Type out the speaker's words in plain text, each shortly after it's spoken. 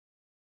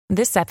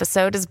This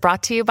episode is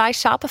brought to you by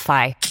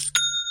Shopify.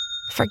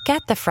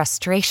 Forget the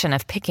frustration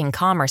of picking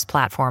commerce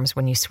platforms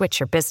when you switch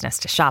your business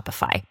to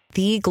Shopify,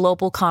 the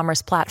global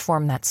commerce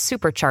platform that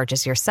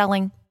supercharges your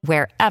selling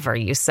wherever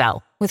you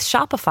sell. With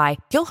Shopify,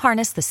 you'll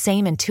harness the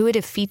same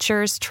intuitive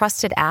features,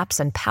 trusted apps,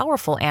 and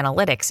powerful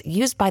analytics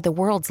used by the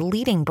world's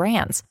leading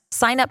brands.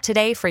 Sign up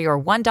today for your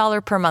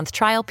 $1 per month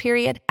trial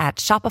period at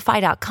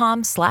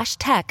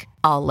shopify.com/tech,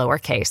 all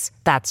lowercase.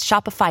 That's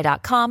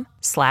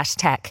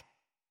shopify.com/tech.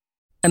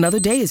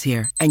 Another day is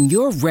here, and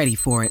you're ready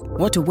for it.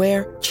 What to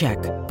wear? Check.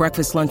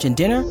 Breakfast, lunch, and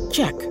dinner?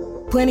 Check.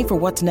 Planning for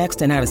what's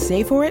next and how to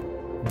save for it?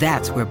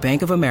 That's where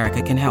Bank of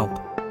America can help.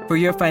 For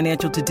your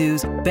financial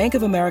to-dos, Bank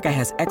of America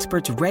has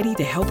experts ready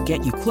to help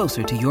get you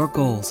closer to your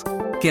goals.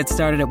 Get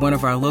started at one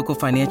of our local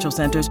financial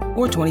centers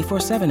or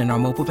 24/7 in our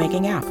mobile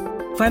banking app.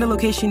 Find a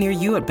location near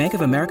you at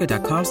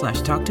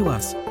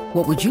bankofamerica.com/talktous.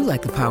 What would you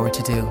like the power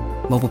to do?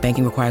 Mobile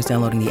banking requires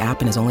downloading the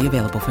app and is only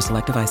available for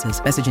select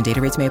devices. Message and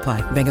data rates may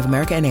apply. Bank of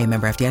America N.A.,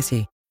 member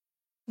FDIC.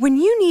 When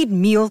you need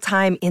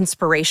mealtime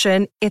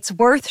inspiration, it's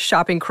worth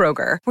shopping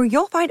Kroger, where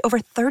you'll find over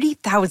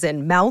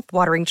 30,000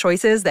 mouth-watering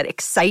choices that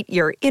excite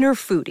your inner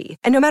foodie.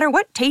 And no matter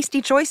what tasty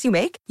choice you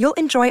make, you'll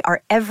enjoy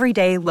our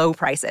everyday low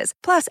prices,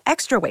 plus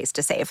extra ways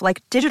to save,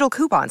 like digital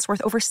coupons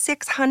worth over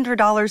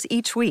 $600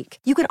 each week.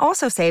 You can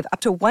also save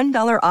up to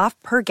 $1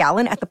 off per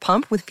gallon at the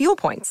pump with fuel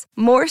points.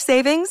 More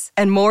savings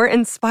and more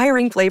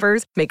inspiring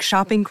flavors make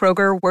shopping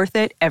Kroger worth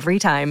it every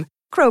time.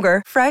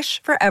 Kroger,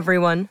 fresh for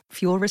everyone.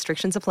 Fuel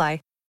restrictions apply.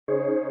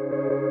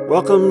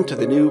 Welcome to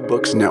the New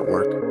Books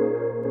Network.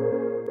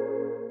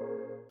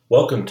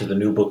 Welcome to the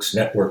New Books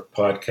Network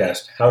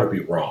podcast, How to Be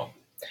Wrong.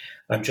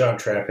 I'm John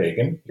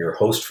Traphagen, your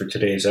host for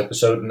today's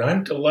episode, and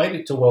I'm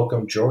delighted to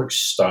welcome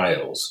George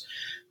Stiles,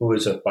 who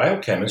is a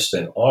biochemist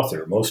and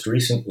author. Most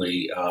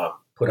recently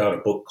put out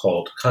a book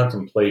called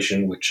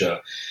Contemplation, which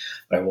I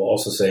will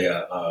also say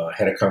I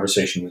had a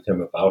conversation with him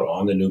about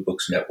on the New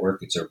Books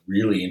Network. It's a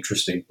really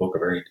interesting book, a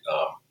very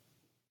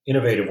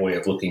innovative way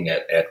of looking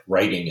at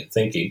writing and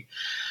thinking.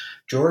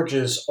 George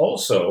is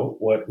also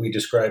what we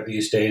describe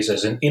these days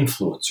as an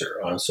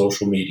influencer on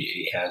social media.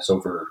 He has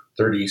over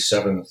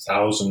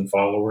 37,000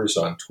 followers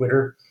on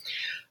Twitter.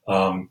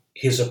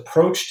 His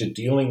approach to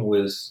dealing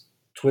with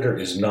Twitter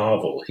is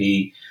novel.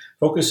 He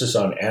focuses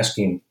on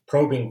asking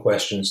probing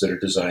questions that are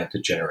designed to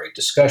generate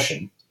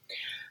discussion.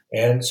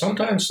 And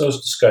sometimes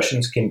those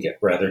discussions can get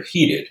rather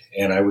heated.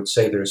 And I would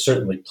say there's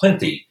certainly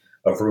plenty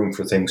of room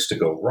for things to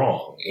go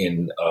wrong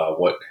in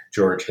what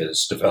George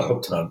has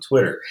developed on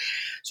Twitter.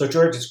 So,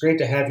 George, it's great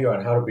to have you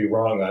on How to Be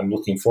Wrong. I'm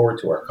looking forward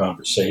to our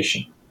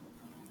conversation.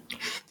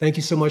 Thank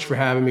you so much for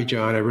having me,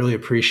 John. I really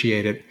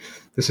appreciate it.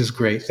 This is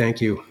great.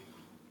 Thank you.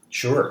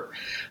 Sure.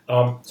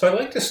 So I'd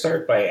like to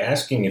start by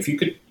asking if you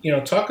could,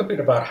 talk a bit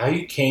about how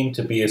you came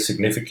to be a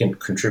significant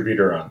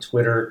contributor on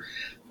Twitter.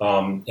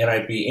 And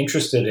I'd be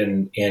interested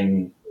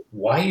in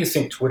why you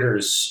think Twitter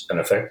is an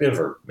effective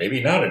or maybe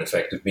not an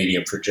effective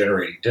medium for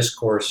generating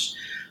discourse,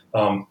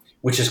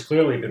 which has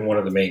clearly been one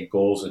of the main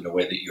goals in the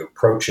way that you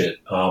approach it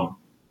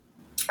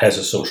as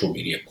a social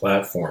media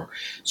platform.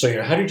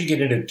 So, how did you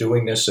get into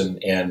doing this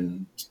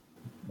and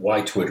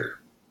why Twitter?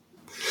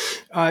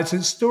 It's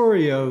a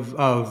story of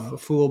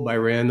fooled by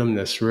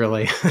randomness,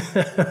 really.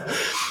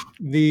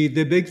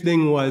 The big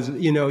thing was,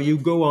 you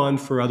go on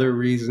for other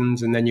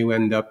reasons and then you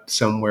end up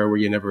somewhere where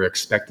you never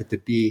expected to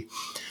be.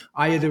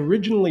 I had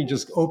originally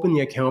just opened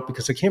the account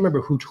because I can't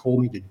remember who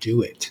told me to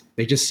do it.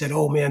 They just said,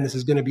 oh man, this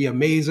is going to be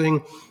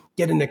amazing.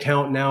 Get an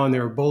account now. And they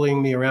were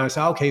bullying me around. I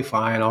said, okay,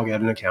 fine, I'll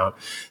get an account.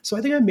 So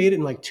I think I made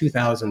it in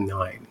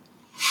 2009.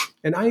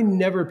 And I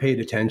never paid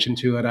attention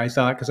to it. I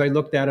thought, because I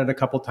looked at it a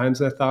couple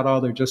times and I thought,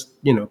 oh, they're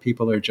just,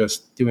 people are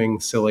just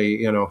doing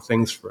silly,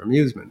 things for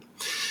amusement.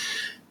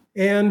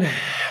 And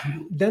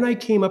then I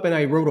came up and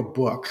I wrote a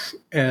book.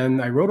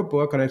 And I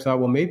thought,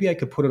 well, maybe I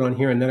could put it on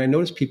here. And then I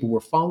noticed people were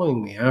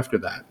following me after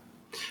that.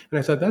 And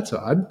I thought, that's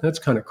odd. That's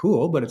kind of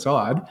cool, but it's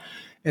odd.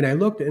 And I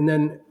looked, and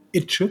then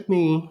it took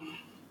me,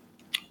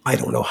 I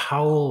don't know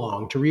how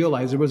long, to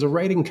realize there was a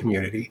writing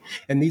community.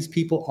 And these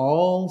people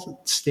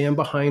all stand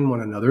behind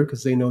one another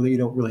because they know that you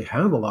don't really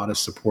have a lot of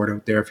support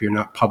out there if you're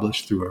not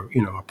published through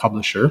a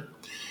publisher.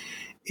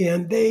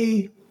 And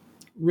they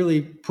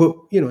really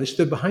they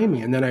stood behind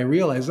me. And then I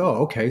realized,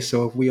 oh, okay,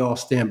 so if we all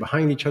stand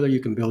behind each other,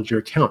 you can build your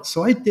account.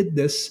 So I did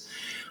this,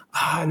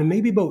 and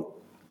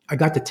I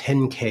got to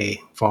 10K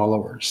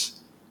followers.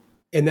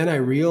 And then I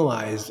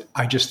realized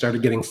I just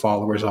started getting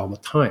followers all the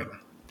time.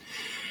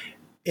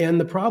 And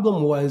the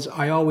problem was,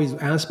 I always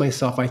asked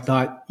myself, I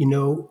thought,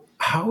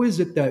 how is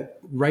it that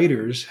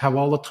writers have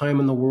all the time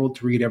in the world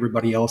to read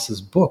everybody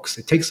else's books?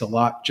 It takes a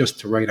lot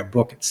just to write a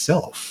book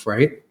itself,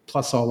 right?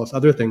 Plus all those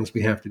other things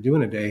we have to do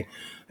in a day.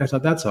 And I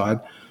thought, that's odd.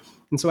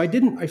 And so I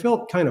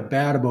felt kind of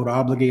bad about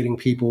obligating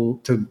people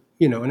to,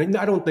 and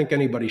I don't think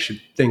anybody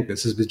should think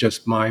this. This is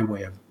just my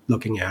way of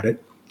looking at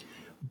it.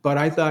 But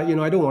I thought,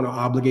 I don't want to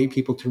obligate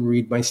people to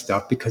read my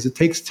stuff because it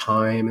takes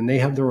time and they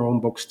have their own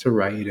books to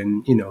write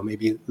and,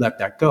 maybe let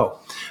that go.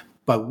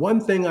 But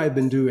one thing I've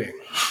been doing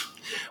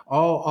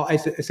I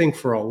think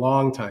for a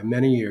long time,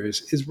 many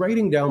years, is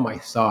writing down my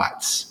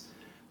thoughts.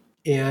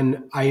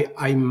 And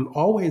I'm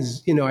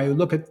always, I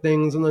look at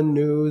things on the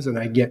news and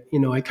I get,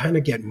 I kind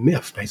of get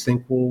miffed. I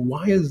think, well,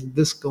 why is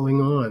this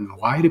going on?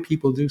 Why do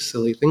people do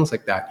silly things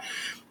like that?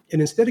 And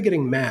instead of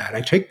getting mad,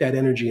 I take that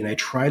energy and I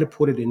try to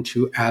put it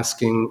into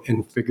asking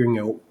and figuring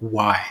out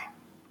why.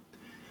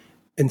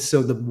 And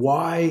so the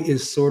why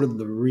is sort of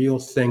the real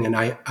thing. And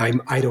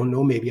I don't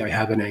know, maybe I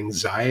have an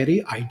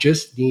anxiety. I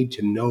just need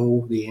to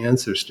know the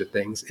answers to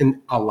things.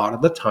 And a lot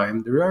of the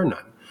time there are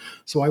none.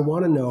 So I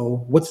want to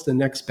know what's the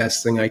next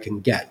best thing I can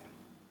get.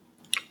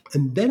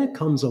 And then it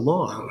comes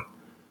along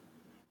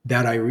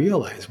that I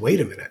realize, wait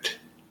a minute,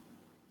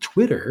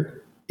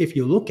 Twitter, if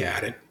you look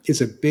at it,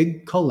 is a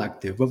big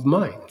collective of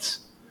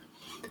minds.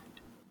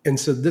 And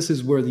so this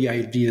is where the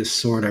ideas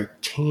sort of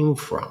came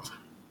from.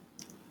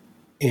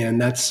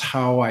 And that's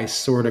how I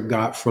sort of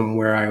got from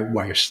where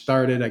I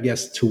started, I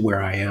guess, to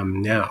where I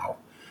am now.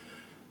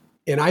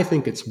 And I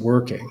think it's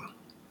working.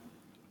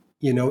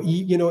 And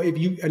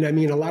I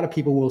mean, a lot of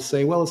people will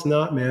say, well, it's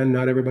not, man,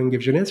 not everyone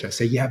gives you an answer. I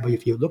say, yeah, but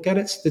if you look at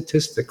it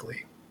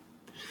statistically,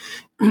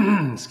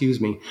 excuse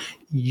me,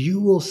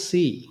 you will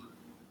see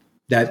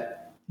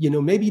that,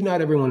 maybe not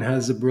everyone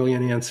has a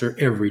brilliant answer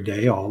every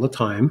day, all the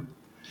time,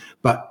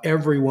 but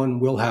everyone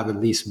will have at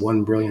least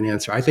one brilliant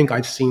answer. I think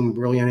I've seen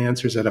brilliant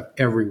answers out of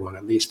everyone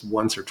at least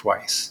once or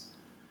twice,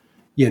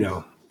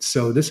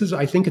 So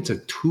I think it's a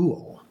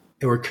tool,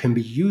 or can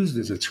be used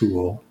as a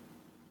tool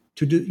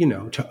to do,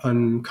 to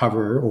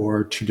uncover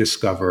or to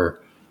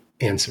discover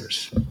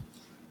answers.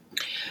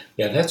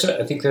 Yeah,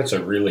 I think that's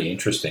a really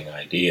interesting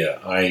idea.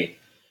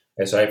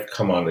 As I've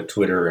come onto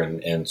Twitter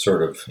and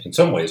sort of in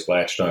some ways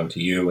latched onto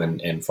you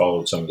and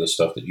followed some of the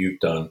stuff that you've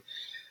done,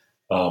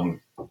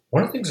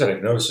 one of the things that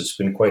I've noticed has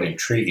been quite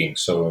intriguing.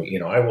 So,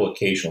 I will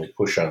occasionally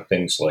push on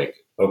things like,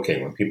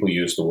 okay, when people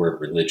use the word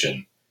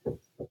religion,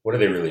 what do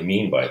they really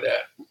mean by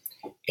that?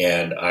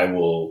 And I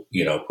will,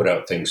 put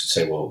out things and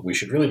say, well, we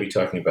should really be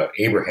talking about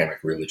Abrahamic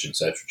religions.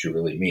 That's what you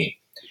really mean.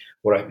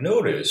 What I've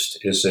noticed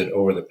is that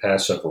over the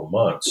past several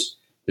months,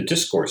 the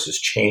discourse has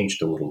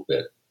changed a little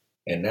bit.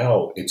 And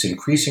now it's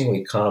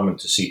increasingly common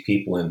to see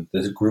people in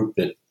the group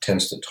that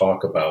tends to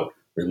talk about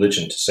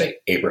religion to say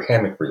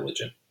Abrahamic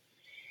religion.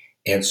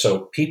 And so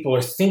people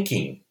are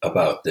thinking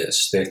about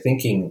this. They're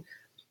thinking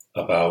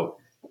about,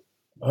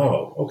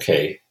 oh,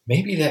 okay,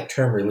 maybe that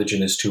term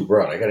religion is too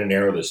broad. I got to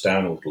narrow this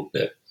down a little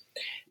bit.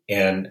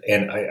 And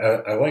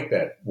I like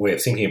that way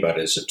of thinking about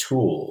it as a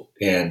tool.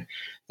 And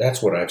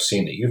that's what I've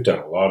seen that you've done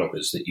a lot of,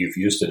 is that you've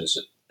used it as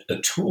a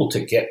tool to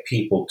get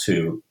people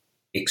to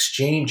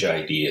exchange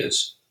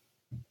ideas,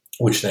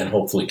 which then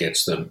hopefully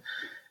gets them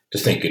to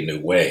think in new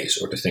ways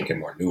or to think in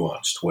more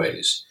nuanced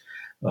ways.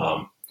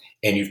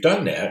 And you've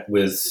done that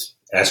with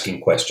asking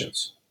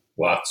questions,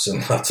 lots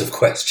and lots of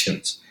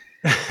questions.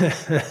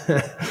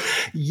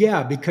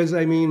 Yeah, because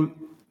I mean,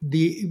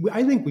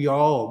 I think we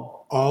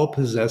all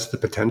possess the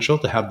potential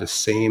to have the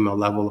same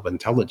level of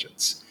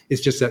intelligence.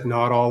 It's just that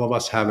not all of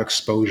us have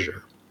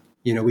exposure.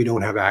 We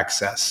don't have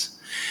access.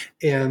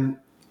 And,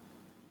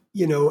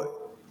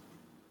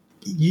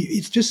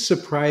 it's just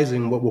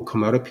surprising what will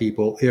come out of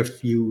people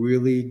if you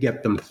really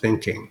get them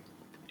thinking.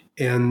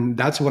 And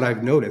that's what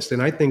I've noticed.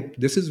 And I think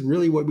this is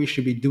really what we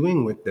should be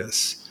doing with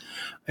this.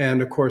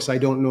 And of course, I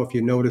don't know if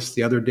you noticed,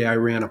 the other day I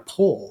ran a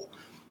poll.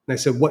 And I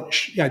said,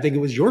 I think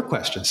it was your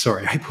question.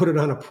 Sorry, I put it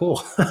on a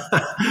poll.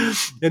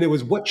 And it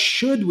was, what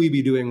should we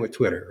be doing with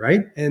Twitter,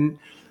 right? And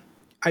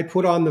I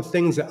put on the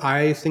things that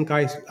I think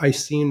I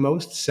seen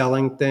most: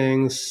 selling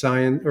things,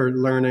 science or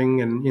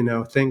learning,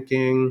 and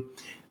thinking,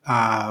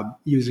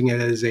 using it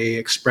as a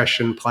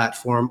expression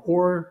platform,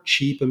 or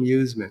cheap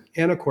amusement.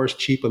 And of course,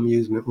 cheap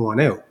amusement won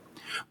out.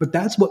 But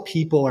that's what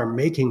people are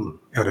making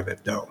out of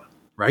it, though,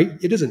 right?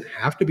 It doesn't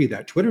have to be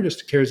that. Twitter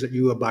just cares that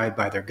you abide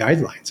by their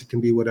guidelines. It can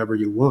be whatever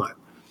you want.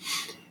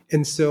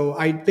 And so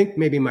I think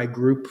maybe my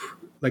group,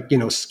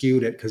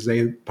 skewed it because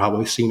they've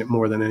probably seen it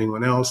more than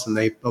anyone else. And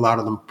a lot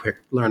of them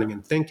picked learning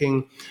and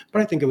thinking,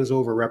 but I think it was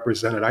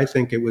overrepresented. I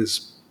think it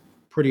was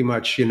pretty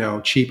much,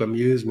 cheap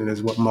amusement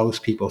is what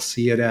most people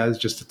see it as,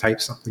 just to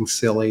type something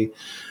silly.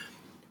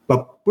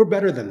 But we're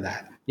better than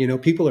that.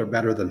 People are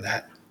better than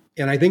that.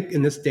 And I think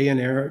in this day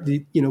and era,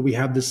 we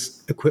have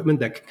this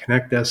equipment that can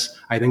connect us.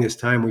 I think it's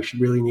time we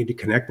should really need to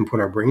connect and put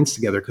our brains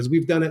together, because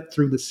we've done it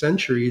through the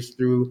centuries,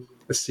 through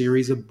a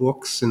series of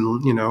books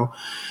and,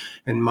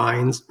 and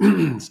minds.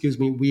 Excuse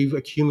me. We've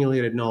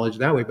accumulated knowledge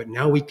that way, but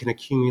now we can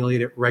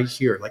accumulate it right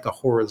here, like a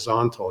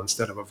horizontal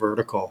instead of a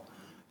vertical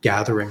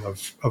gathering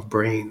of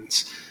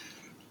brains.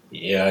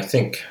 Yeah, I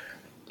think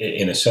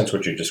in a sense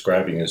what you're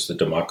describing is the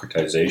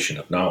democratization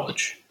of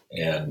knowledge,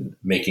 and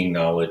making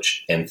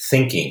knowledge and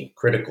thinking,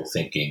 critical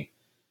thinking,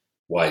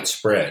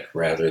 widespread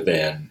rather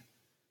than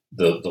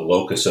the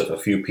locus of a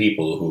few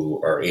people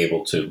who are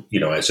able to,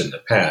 as in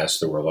the past,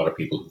 there were a lot of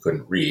people who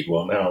couldn't read.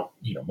 Well, now,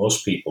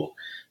 most people,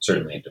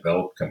 certainly in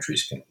developed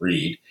countries, can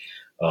read,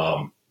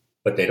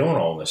 but they don't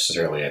all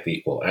necessarily have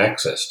equal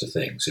access to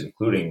things,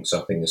 including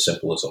something as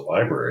simple as a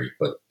library.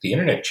 But the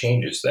internet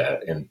changes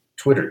that, and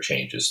Twitter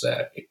changes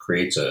that. It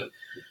creates a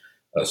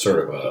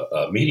sort of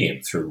a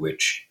medium through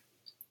which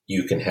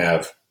you can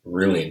have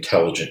really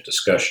intelligent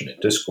discussion and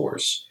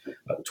discourse.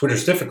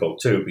 Twitter's difficult,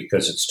 too,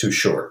 because it's too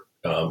short.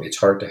 It's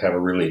hard to have a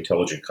really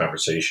intelligent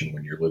conversation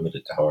when you're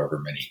limited to however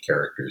many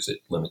characters it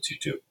limits you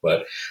to.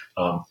 But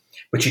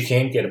you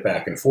can get a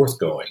back and forth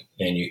going,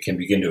 and you can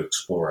begin to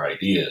explore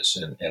ideas.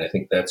 And I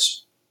think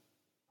that's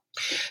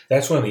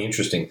one of the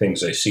interesting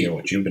things I see in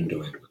what you've been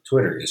doing with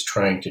Twitter is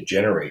trying to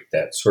generate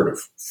that sort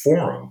of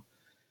forum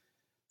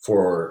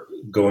for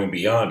going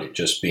beyond it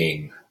just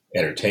being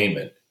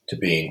entertainment to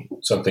being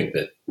something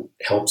that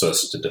helps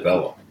us to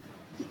develop.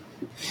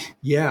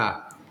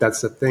 Yeah,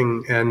 that's the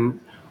thing. And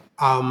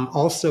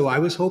also, I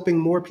was hoping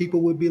more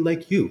people would be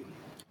like you.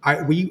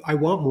 I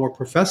want more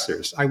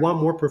professors. I want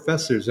more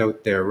professors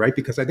out there, right?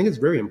 Because I think it's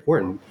very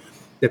important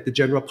that the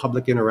general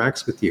public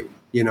interacts with you,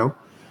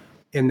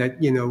 and that,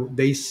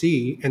 they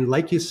see, and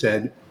like you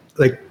said,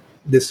 like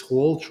this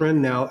whole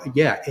trend now,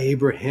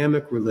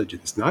 Abrahamic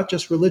religions, not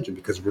just religion,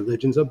 because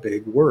religion's a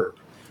big word.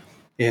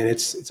 And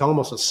it's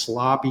almost a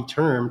sloppy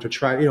term to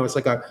try, it's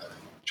like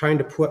trying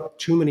to put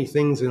too many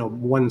things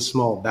in one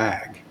small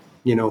bag,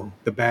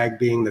 the bag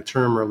being the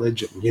term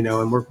religion,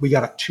 and we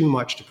got too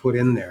much to put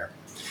in there.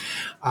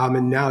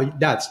 And now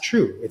that's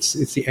true. It's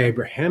the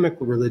Abrahamic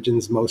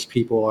religions most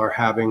people are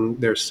having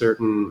their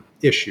certain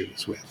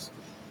issues with.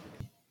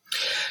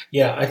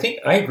 Yeah, I think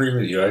I agree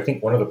with you. I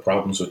think one of the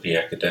problems with the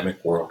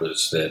academic world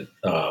is that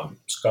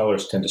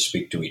scholars tend to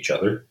speak to each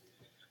other.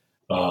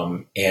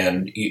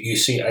 And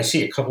I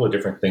see a couple of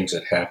different things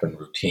that happen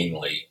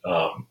routinely.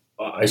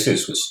 I see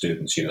this with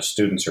students.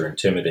 Students are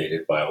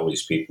intimidated by all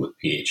these people with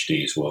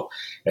PhDs. Well,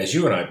 as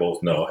you and I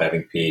both know,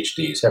 having a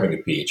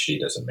PhD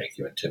doesn't make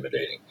you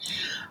intimidating.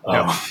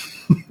 No.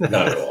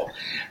 Not at all.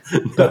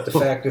 But the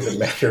fact of the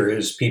matter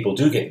is people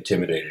do get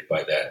intimidated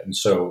by that. And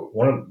so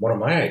one of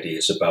my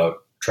ideas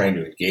about trying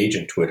to engage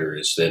in Twitter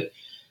is that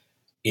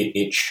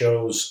it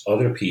shows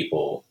other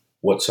people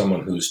what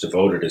someone who's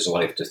devoted his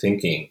life to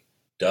thinking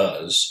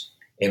does.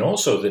 And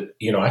also that,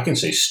 I can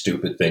say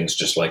stupid things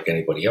just like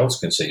anybody else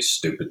can say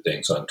stupid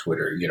things on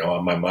Twitter.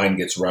 My mind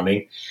gets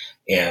running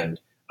and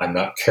I'm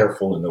not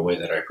careful in the way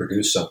that I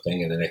produce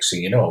something. And the next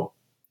thing you know,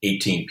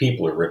 18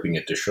 people are ripping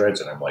it to shreds.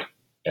 And I'm like,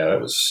 yeah,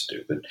 that was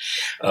stupid.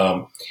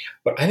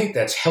 But I think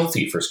that's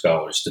healthy for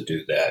scholars to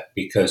do that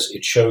because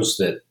it shows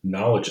that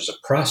knowledge is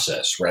a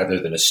process rather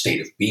than a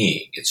state of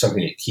being. It's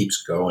something that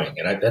keeps going.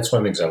 And that's one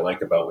of the things I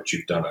like about what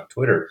you've done on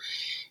Twitter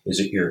is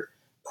that you're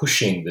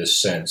pushing this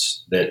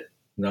sense that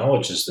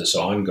knowledge is this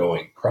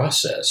ongoing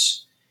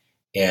process,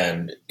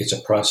 and it's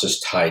a process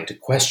tied to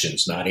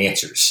questions, not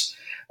answers.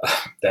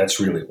 That's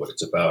really what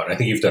it's about. And I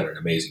think you've done an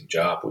amazing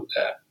job with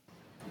that.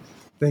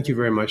 Thank you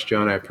very much,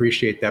 John. I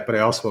appreciate that, but I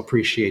also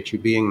appreciate you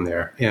being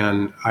there.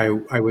 And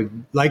I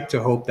would like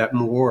to hope that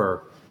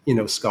more,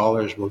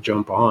 scholars will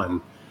jump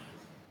on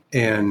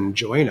and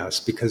join us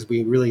because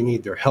we really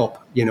need their help.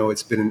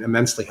 It's been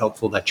immensely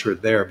helpful that you're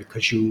there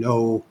because you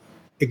know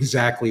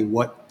exactly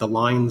what the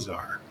lines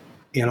are.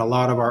 And a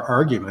lot of our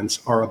arguments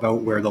are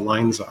about where the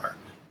lines are,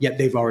 yet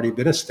they've already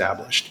been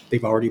established.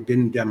 They've already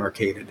been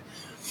demarcated.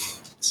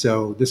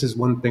 So this is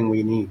one thing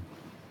we need.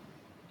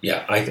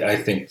 Yeah, I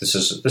think this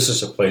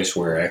is a place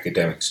where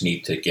academics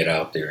need to get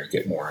out there and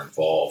get more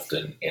involved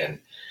and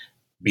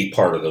be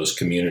part of those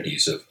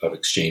communities of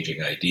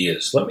exchanging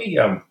ideas. Let me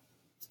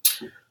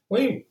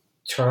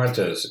turn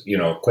to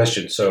a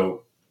question.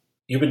 So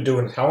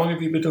how long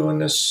have you been doing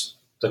this?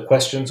 The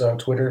questions on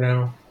Twitter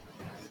now?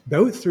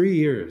 About 3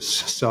 years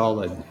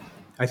solid.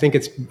 I think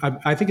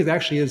it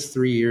actually is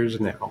 3 years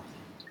now.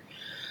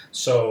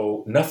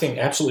 So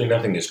absolutely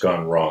nothing has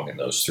gone wrong in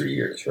those 3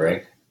 years,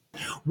 right?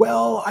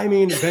 Well, I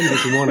mean, depends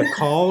what you want to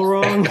call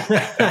wrong.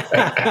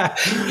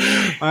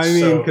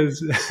 Because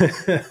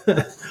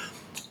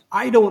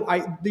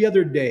the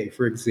other day,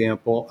 for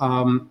example,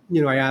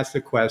 I asked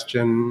a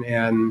question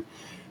and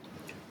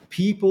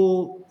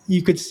people,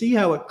 you could see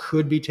how it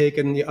could be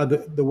taken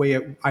the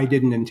way I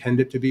didn't intend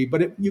it to be,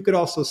 but you could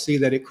also see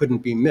that it couldn't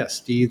be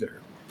missed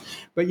either.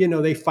 But,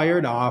 they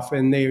fired off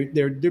and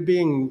they're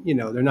being,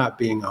 they're not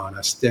being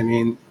honest. I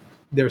mean,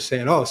 they're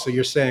saying, oh, so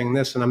you're saying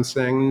this, and I'm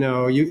saying,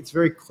 no, it's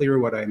very clear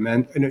what I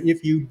meant. And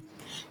if you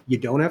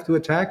don't have to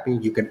attack me,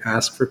 you can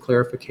ask for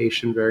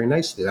clarification very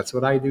nicely. That's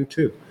what I do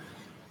too.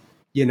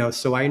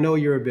 So I know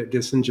you're a bit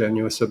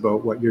disingenuous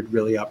about what you're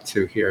really up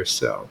to here.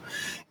 So,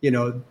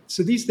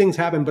 so these things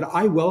happen, but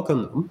I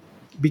welcome them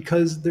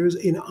because there's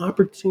an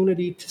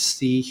opportunity to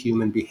see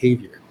human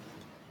behavior.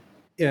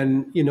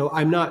 And,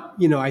 I'm not,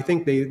 I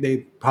think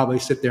they probably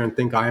sit there and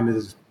think I'm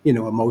as,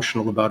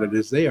 emotional about it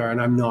as they are.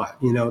 And I'm not,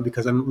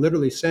 because I'm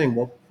literally saying,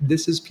 well,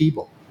 this is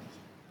people.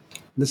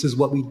 This is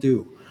what we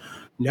do.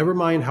 Never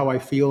mind how I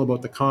feel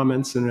about the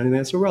comments and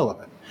that's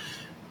irrelevant.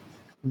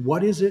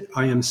 What is it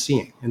I am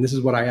seeing? And this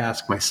is what I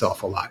ask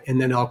myself a lot.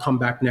 And then I'll come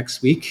back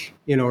next week,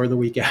 or the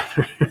week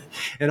after,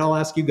 and I'll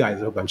ask you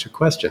guys a bunch of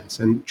questions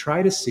and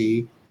try to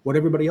see what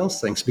everybody else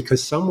thinks,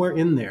 because somewhere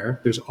in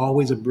there's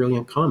always a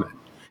brilliant comment.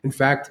 In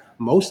fact,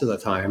 most of the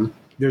time,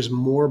 there's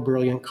more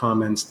brilliant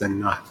comments than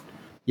not.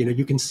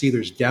 You can see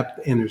there's depth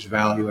and there's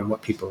value in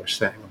what people are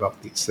saying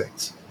about these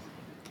things.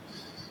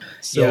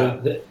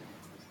 So,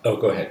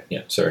 go ahead.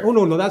 Yeah, sorry. Oh,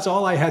 no, that's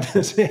all I had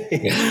to say.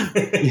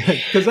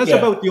 Because that's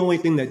about the only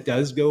thing that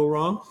does go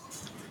wrong,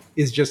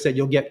 is just that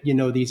you'll get,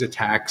 these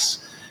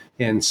attacks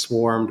and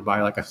swarmed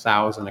by like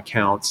 1,000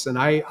 accounts. And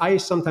I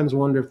sometimes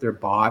wonder if they're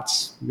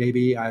bots.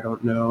 Maybe, I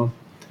don't know.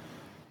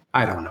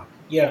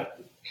 Yeah,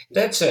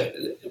 it's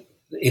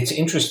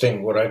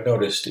interesting what I've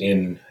noticed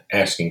in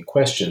asking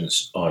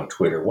questions on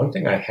Twitter. One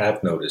thing I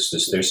have noticed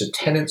is there's a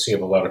tendency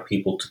of a lot of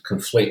people to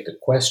conflate the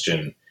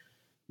question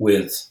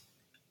with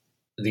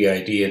the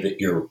idea that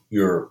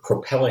you're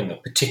propelling a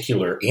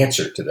particular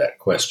answer to that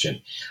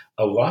question.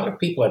 A lot of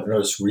people I've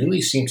noticed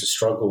really seem to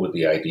struggle with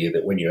the idea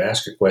that when you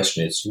ask a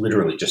question, it's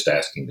literally just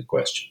asking the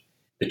question,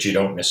 that you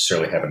don't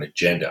necessarily have an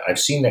agenda. I've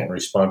seen that in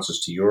responses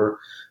to your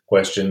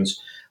questions.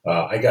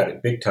 I got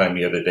it big time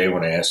the other day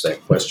when I asked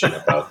that question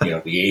about,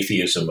 the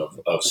atheism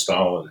of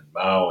Stalin and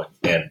Mao.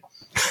 And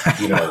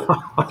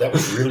that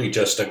was really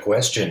just a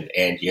question.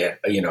 And yet,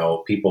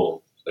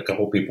 a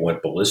couple of people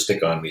went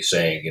ballistic on me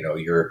saying,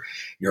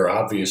 you're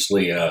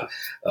obviously a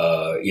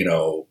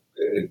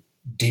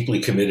deeply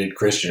committed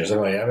Christian.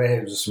 So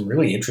it was some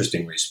really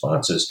interesting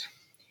responses.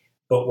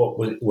 But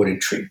what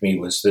intrigued me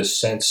was this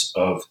sense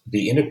of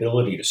the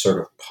inability to sort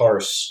of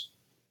parse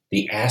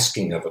the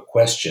asking of a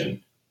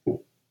question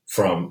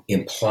from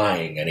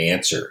implying an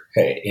answer.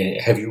 Hey,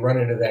 have you run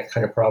into that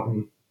kind of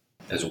problem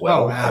as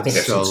well? Oh, absolutely. I think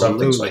I've seen some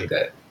things like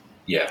that.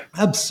 Yeah,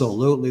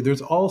 absolutely.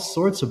 There's all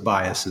sorts of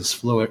biases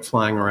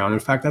flying around. In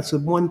fact, that's the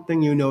one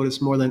thing you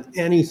notice more than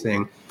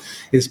anything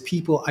is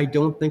people I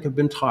don't think have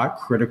been taught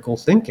critical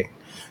thinking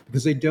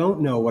because they don't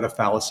know what a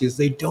fallacy is.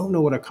 They don't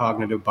know what a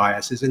cognitive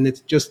bias is. And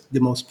it's just the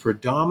most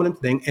predominant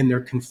thing. And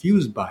they're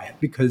confused by it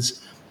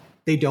because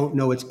they don't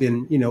know it's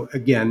been,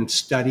 again,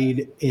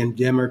 studied and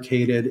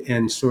demarcated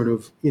and sort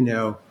of,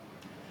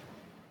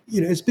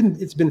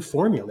 it's been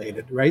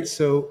formulated, right?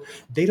 So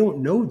they don't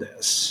know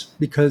this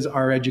because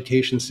our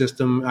education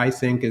system, I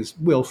think, is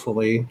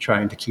willfully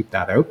trying to keep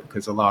that out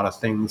because a lot of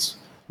things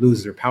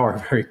lose their power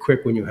very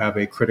quick when you have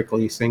a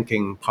critically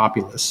thinking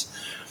populace.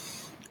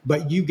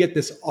 But you get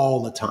this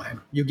all the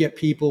time. You get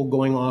people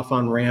going off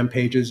on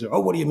rampages. Oh,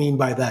 what do you mean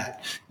by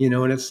that?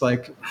 And it's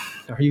like,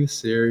 are you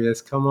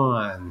serious? Come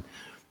on.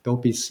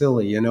 Don't be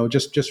silly,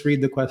 just read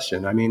the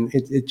question. I mean,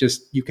 it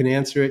just, you can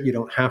answer it. You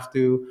don't have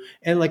to.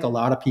 And like a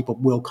lot of people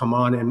will come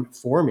on and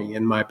for me,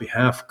 in my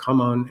behalf,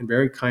 come on and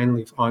very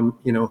kindly on,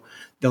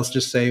 they'll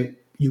just say,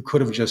 you could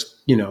have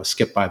just,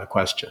 skipped by the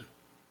question.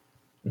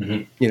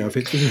 Mm-hmm. If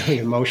it really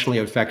emotionally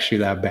affects you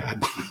that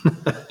bad.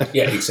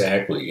 Yeah,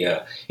 exactly.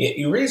 Yeah.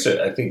 You raise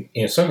it. I think,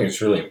 something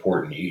that's really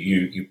important.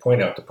 You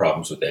point out the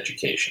problems with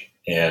education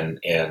and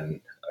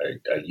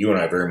you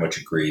and I very much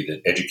agree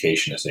that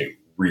education is a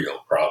real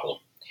problem.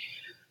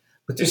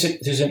 But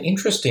there's an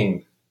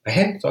interesting, I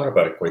hadn't thought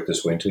about it quite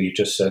this way until you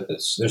just said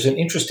this. There's an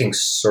interesting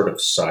sort of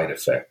side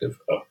effect of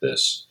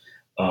this.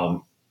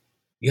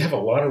 You have a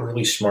lot of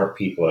really smart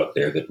people out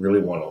there that really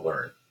want to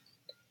learn.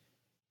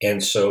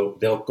 And so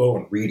they'll go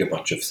and read a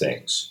bunch of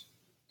things.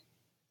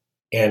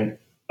 And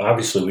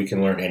obviously we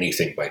can learn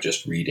anything by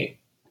just reading.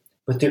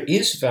 But there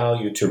is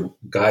value to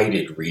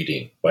guided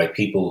reading by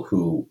people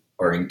who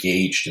are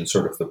engaged in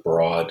sort of the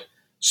broad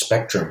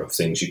spectrum of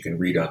things you can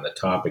read on the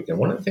topic. And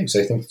one of the things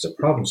I think that's a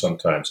problem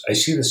sometimes, I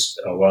see this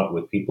a lot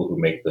with people who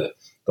make the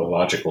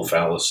logical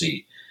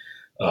fallacy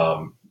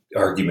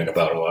argument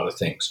about a lot of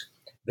things.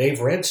 They've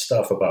read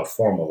stuff about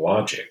formal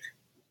logic,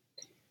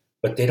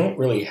 but they don't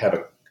really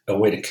have a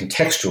way to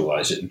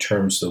contextualize it in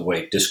terms of the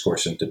way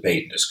discourse and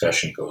debate and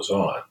discussion goes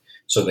on.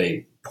 So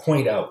they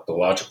point out the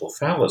logical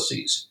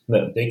fallacies.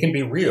 They can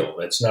be real.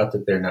 That's not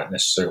that they're not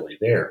necessarily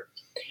there.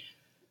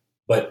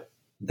 But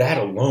that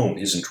alone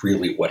isn't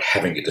really what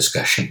having a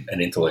discussion,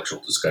 an intellectual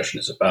discussion,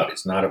 is about.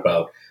 It's not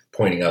about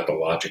pointing out the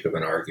logic of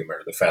an argument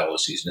or the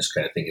fallacies and this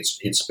kind of thing.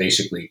 It's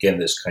basically, again,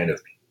 this kind of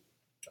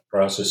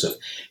process of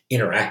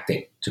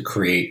interacting to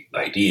create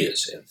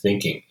ideas and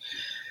thinking.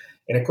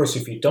 And of course,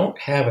 if you don't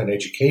have an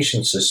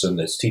education system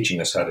that's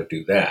teaching us how to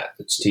do that,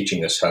 that's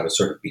teaching us how to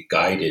sort of be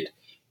guided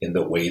in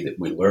the way that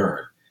we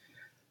learn,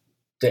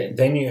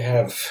 then you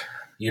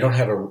don't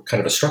have a kind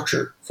of a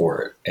structure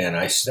for it. And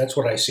that's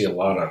what I see a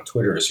lot on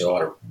Twitter is a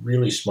lot of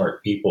really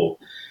smart people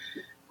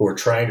who are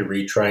trying to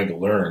read, trying to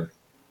learn,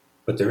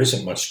 but there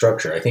isn't much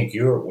structure. I think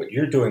what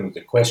you're doing with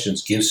the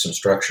questions gives some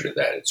structure to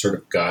that. It sort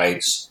of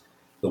guides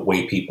the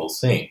way people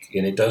think,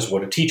 and it does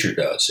what a teacher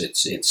does.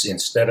 It's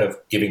instead of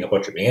giving a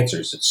bunch of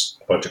answers, it's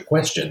a bunch of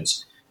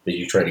questions that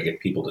you try to get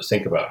people to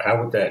think about.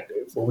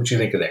 What would you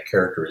think of that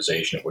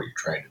characterization of what you're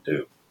trying to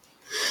do?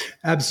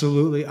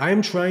 Absolutely.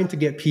 I'm trying to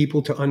get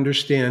people to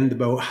understand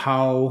about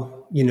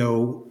how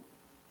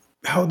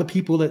the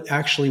people that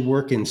actually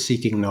work in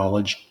seeking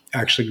knowledge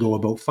actually go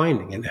about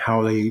finding it and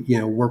how they,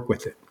 work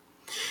with it.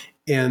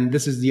 And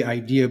this is the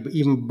idea,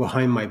 even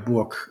behind my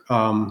book,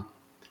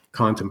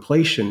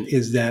 Contemplation,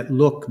 is that,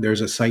 look, there's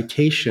a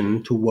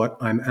citation to what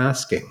I'm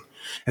asking.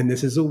 And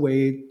this is a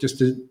way just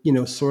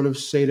to, sort of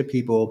say to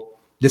people,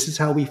 this is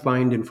how we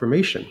find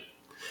information.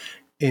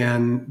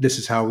 And this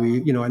is how we,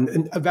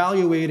 and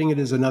evaluating it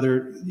is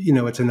another,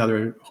 it's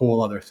another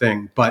whole other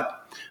thing. But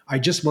I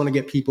just want to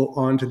get people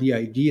onto the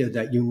idea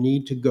that you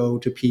need to go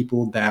to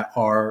people that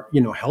are,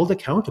 held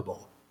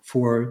accountable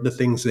for the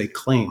things they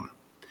claim.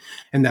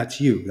 And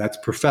that's you, that's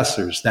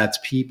professors, that's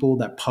people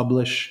that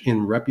publish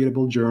in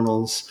reputable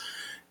journals.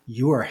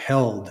 You are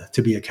held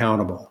to be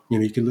accountable.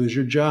 You could lose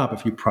your job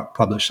if you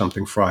publish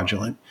something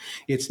fraudulent.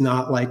 It's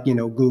not like,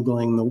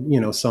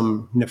 Googling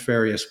some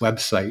nefarious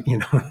website,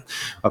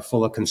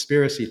 full of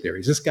conspiracy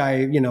theories. This guy,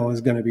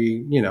 is going to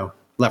be,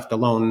 left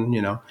alone,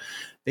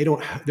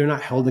 they're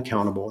not held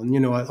accountable.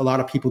 And, a lot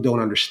of people don't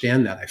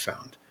understand that, I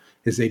found,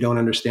 is they don't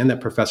understand that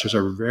professors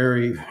are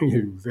very,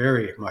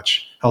 very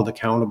much held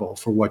accountable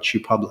for what you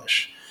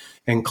publish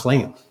and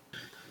claim.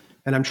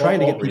 And I'm trying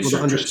to get people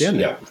to understand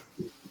that.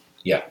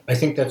 Yeah, I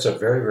think that's a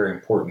very, very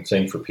important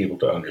thing for people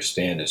to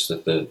understand, is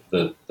that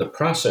the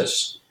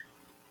process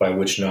by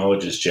which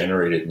knowledge is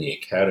generated in the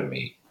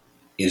academy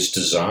is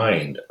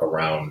designed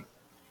around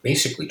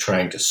basically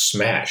trying to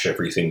smash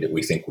everything that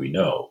we think we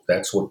know.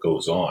 That's what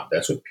goes on.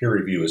 That's what peer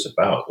review is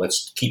about.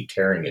 Let's keep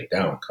tearing it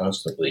down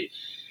constantly.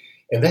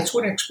 And that's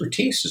what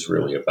expertise is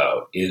really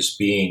about, is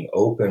being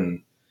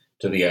open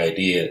to the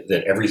idea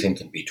that everything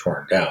can be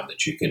torn down,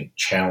 that you can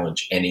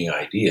challenge any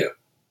idea.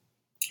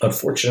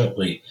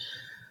 Unfortunately,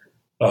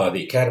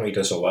 the Academy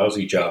does a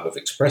lousy job of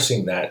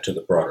expressing that to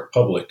the broader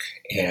public,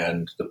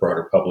 and the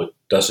broader public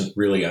doesn't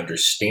really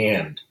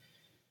understand.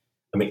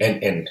 I mean,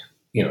 and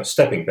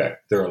stepping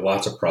back, there are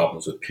lots of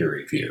problems with peer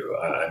review.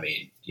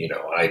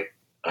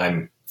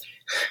 I'm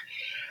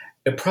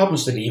the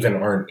problems that even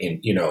aren't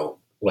in,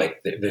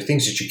 like the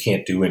things that you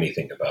can't do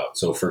anything about.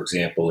 So, for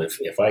example,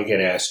 if I get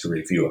asked to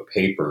review a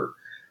paper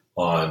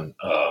on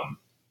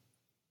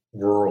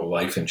rural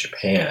life in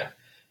Japan,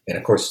 and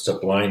of course, it's a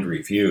blind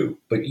review,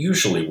 but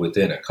usually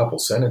within a couple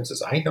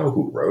sentences, I know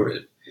who wrote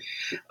it.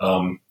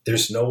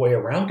 There's no way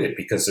around it,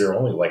 because there are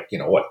only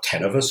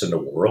 10 of us in the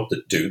world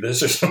that do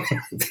this or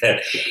something like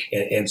that.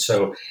 And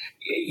so,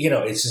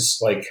 it's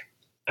just like,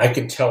 I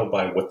can tell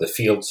by what the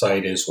field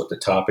site is, what the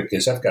topic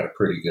is. I've got a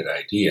pretty good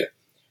idea.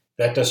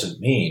 That doesn't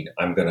mean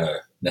I'm going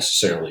to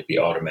necessarily be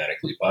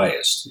automatically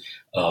biased.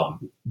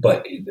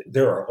 But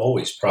there are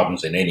always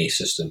problems in any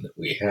system that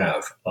we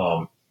have.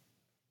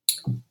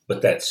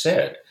 But that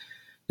said,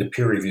 the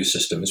peer review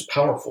system is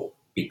powerful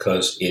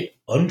because it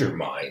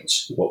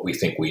undermines what we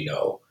think we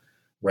know,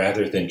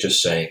 rather than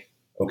just saying,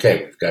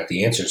 okay, we've got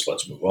the answers,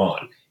 let's move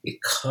on.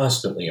 It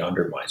constantly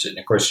undermines it. And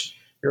of course,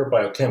 you're a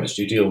biochemist.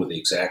 You deal with the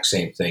exact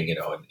same thing,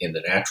 in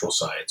the natural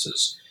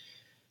sciences.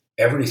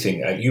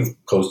 Everything, you've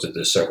posted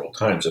this several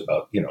times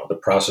about, the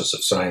process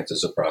of science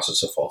is a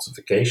process of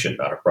falsification,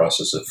 not a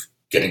process of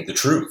getting the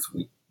truth.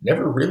 We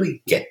never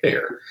really get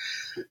there.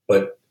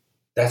 But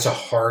that's a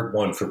hard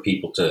one for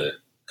people to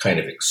kind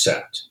of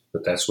accept,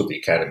 but that's what the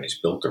Academy is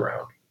built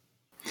around.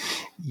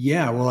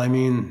 Yeah, well,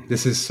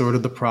 this is sort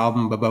of the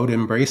problem about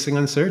embracing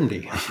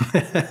uncertainty.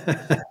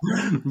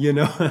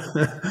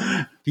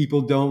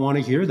 People don't want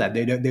to hear that.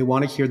 They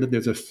want to hear that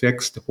there's a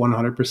fixed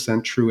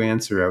 100% true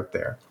answer out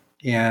there.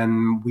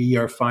 And we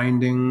are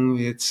finding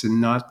it's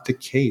not the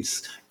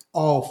case.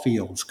 All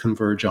fields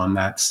converge on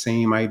that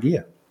same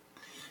idea.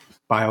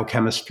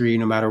 Biochemistry,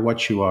 no matter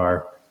what you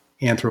are,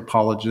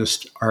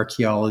 anthropologist,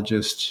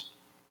 archaeologist,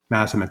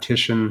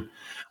 mathematician.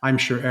 I'm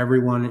sure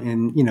everyone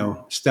in,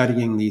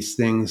 studying these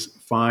things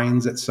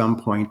finds at some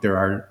point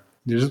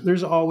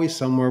there's always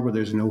somewhere where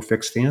there's no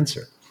fixed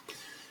answer.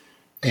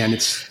 And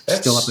it's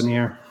still up in the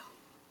air.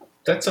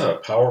 That's a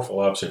powerful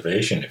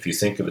observation if you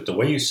think of it. The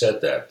way you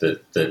said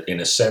that in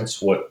a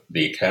sense what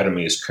the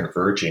Academy is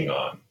converging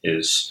on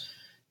is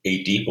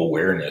a deep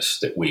awareness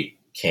that we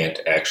can't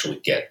actually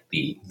get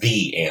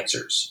the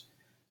answers.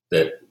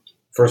 That,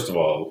 first of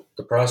all,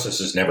 the process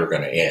is never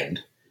going to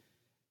end.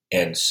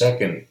 And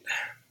second,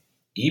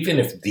 even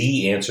if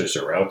the answers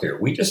are out there,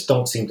 we just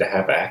don't seem to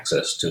have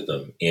access to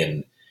them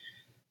in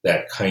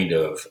that kind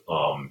of,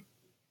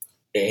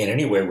 in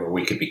any way where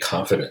we could be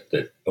confident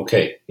that,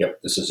 okay,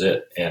 yep, this is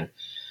it. And,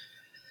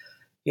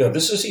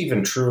 this is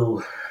even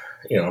true,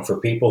 for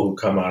people who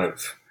come out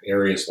of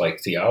areas like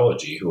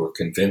theology, who are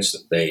convinced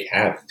that they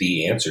have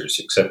the answers,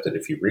 except that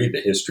if you read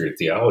the history of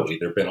theology,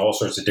 there have been all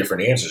sorts of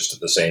different answers to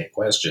the same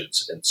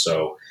questions. And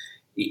so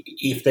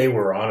if they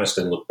were honest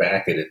and look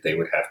back at it, they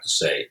would have to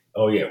say,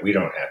 oh, yeah, we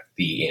don't have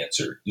the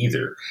answer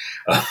either.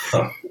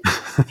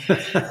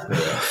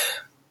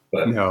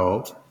 But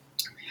no.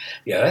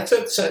 Yeah,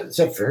 that's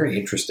a very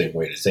interesting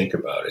way to think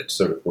about it.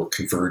 Sort of we're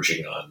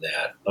converging on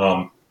that.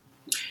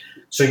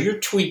 So your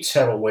tweets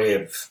have a way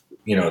of,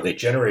 they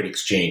generate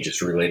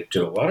exchanges related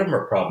to, a lot of them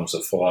are problems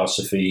of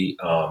philosophy.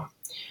 And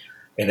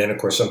then, of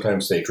course,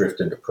 sometimes they drift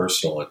into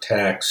personal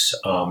attacks.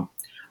 I'm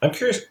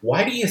curious,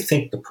 why do you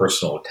think the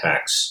personal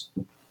attacks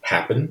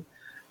happen?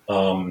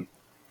 And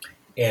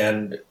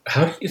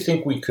how do you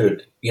think we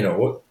could,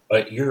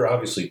 you're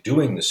obviously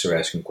doing this or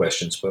asking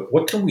questions, but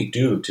what can we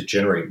do to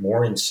generate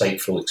more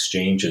insightful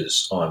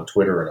exchanges on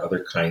Twitter and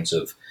other kinds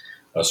of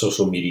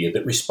social media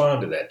that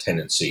respond to that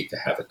tendency to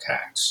have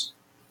attacks?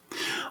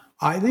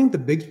 I think the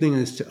big thing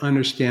is to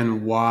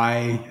understand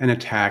why an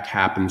attack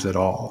happens at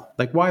all.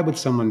 Like, why would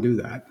someone do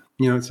that?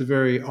 It's a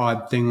very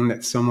odd thing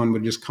that someone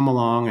would just come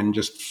along and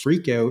just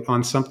freak out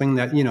on something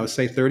that,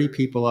 say 30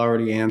 people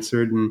already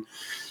answered and,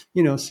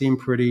 seem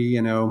pretty,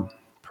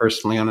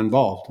 personally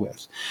uninvolved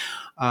with.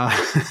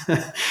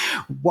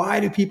 Why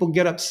do people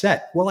get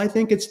upset? Well, I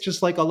think it's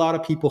just like a lot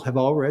of people have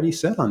already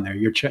said on there.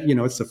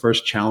 It's the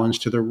first challenge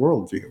to their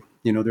worldview.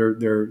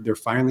 They're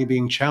finally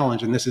being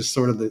challenged, and this is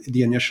sort of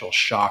the initial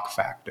shock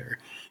factor.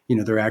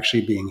 They're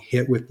actually being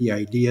hit with the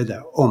idea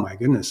that, oh my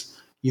goodness,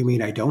 you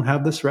mean I don't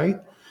have this right?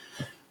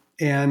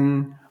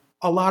 And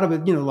a lot of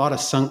it, a lot of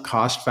sunk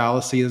cost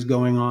fallacy is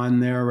going on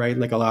there, right?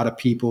 Like a lot of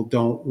people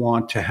don't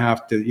want to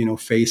have to,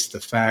 face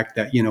the fact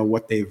that,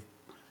 what they've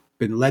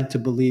been led to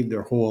believe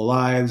their whole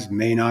lives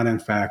may not, in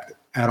fact,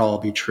 at all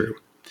be true.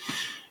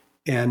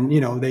 And,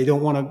 they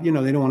don't want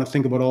to,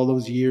 think about all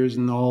those years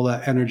and all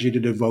that energy to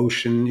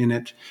devotion in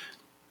it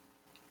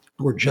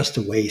were just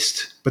a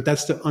waste. But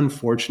that's the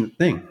unfortunate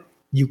thing.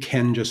 You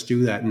can just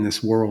do that in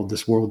this world.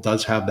 This world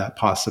does have that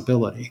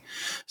possibility.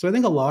 So I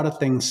think a lot of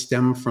things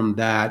stem from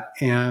that.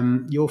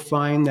 And you'll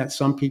find that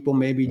some people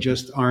maybe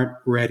just aren't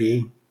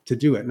ready to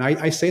do it. And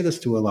I say this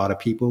to a lot of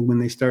people when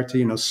they start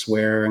to,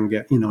 swear and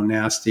get,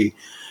 nasty.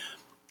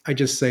 I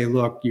just say,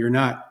 look, you're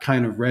not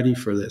kind of ready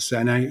for this.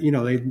 And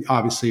they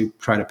obviously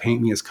try to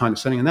paint me as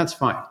condescending, and that's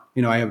fine.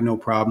 I have no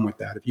problem with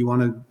that. If you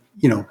want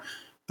to,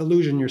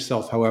 illusion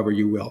yourself however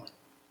you will.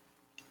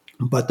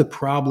 But the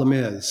problem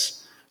is,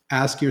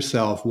 ask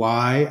yourself,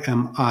 why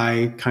am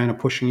I kind of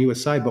pushing you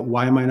aside? But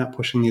why am I not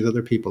pushing these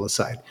other people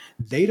aside?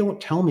 They don't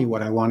tell me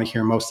what I want to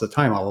hear most of the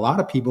time. A lot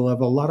of people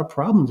have a lot of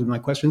problems with my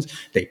questions.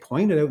 They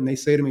point it out and they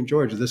say to me,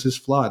 George, this is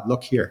flawed.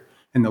 Look here.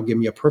 And they'll give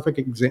me a perfect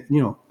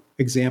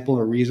example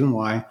or reason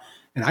why.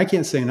 And I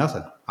can't say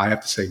nothing. I have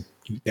to say,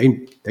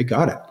 they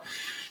got it.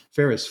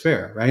 Fair is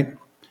fair, right?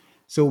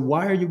 So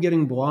why are you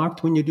getting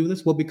blocked when you do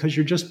this? Well, because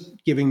you're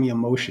just giving me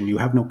emotion. You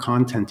have no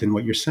content in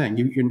what you're saying.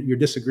 Your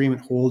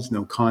disagreement holds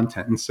no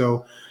content. And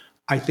so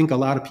I think a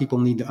lot of people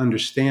need to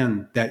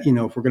understand that,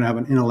 if we're going to have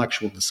an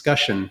intellectual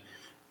discussion,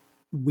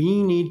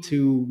 we need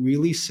to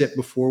really sit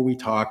before we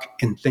talk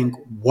and think,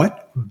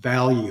 what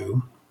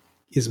value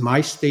is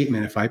my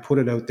statement, if I put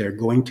it out there,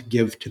 going to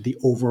give to the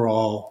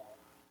overall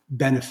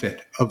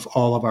benefit of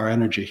all of our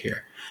energy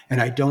here? And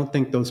I don't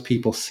think those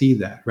people see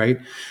that, right?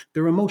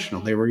 They're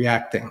emotional, they're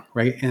reacting,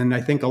 right? And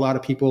I think a lot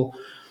of people,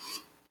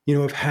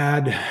 have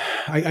had,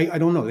 I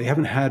don't know, they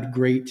haven't had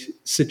great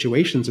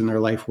situations in their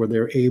life where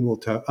they're able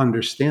to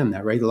understand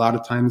that, right? A lot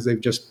of times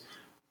they've just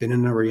been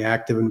in a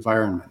reactive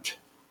environment.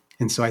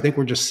 And so I think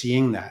we're just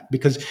seeing that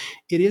because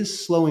it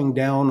is slowing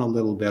down a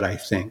little bit, I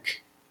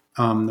think,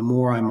 the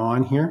more I'm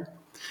on here.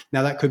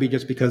 Now, that could be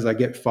just because I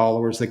get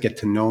followers that get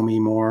to know me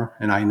more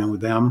and I know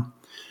them.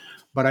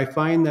 But I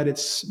find that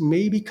it's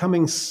maybe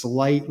coming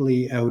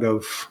slightly out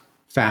of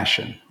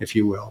fashion, if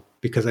you will,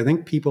 because I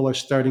think people are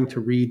starting to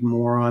read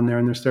more on there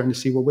and they're starting to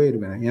see, well, wait a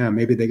minute. Yeah,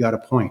 maybe they got a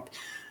point.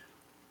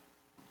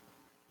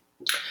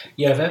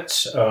 Yeah,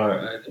 that's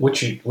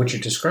what you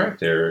described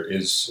there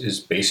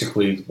is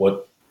basically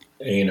what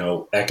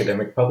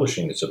academic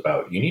publishing is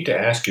about. You need to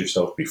ask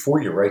yourself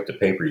before you write the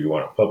paper you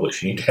want to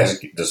publish. You need to ask,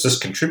 does this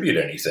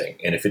contribute anything?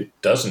 And if it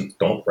doesn't,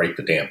 don't write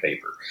the damn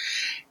paper.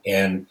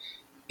 And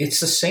it's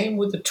the same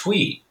with the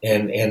tweet,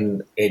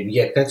 and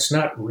yet that's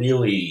not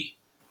really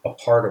a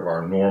part of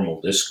our normal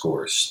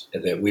discourse,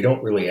 that we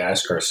don't really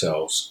ask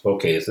ourselves,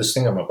 okay, is this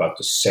thing I'm about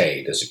to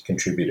say, does it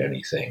contribute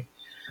anything?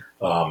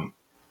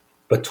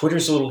 But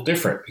Twitter's a little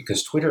different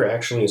because Twitter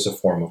actually is a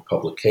form of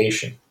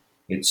publication.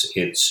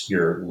 It's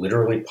you're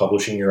literally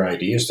publishing your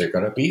ideas. They're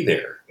going to be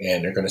there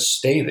and they're going to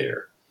stay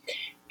there.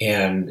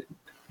 And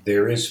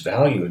there is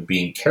value in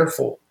being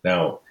careful.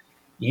 Now,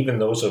 even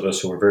those of us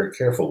who are very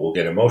careful will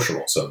get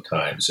emotional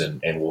sometimes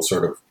and will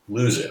sort of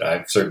lose it.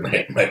 I've certainly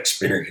had my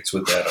experience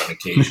with that on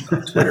occasion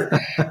on Twitter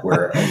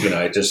where,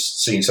 I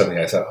just seen something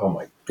I thought, oh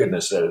my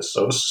goodness, that is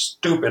so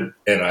stupid.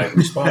 And I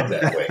respond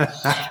that way.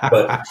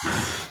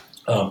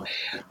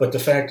 But the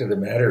fact of the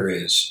matter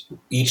is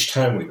each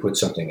time we put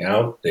something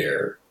out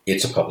there,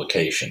 it's a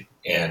publication.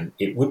 And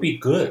it would be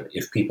good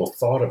if people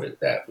thought of it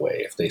that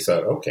way. If they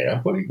thought, okay,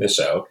 I'm putting this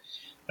out.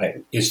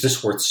 Is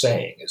this worth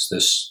saying? Is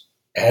this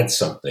add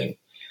something?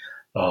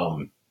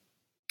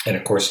 And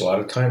of course, a lot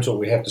of times what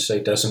we have to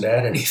say doesn't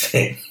add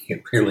anything.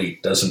 It really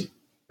doesn't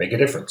make a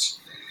difference.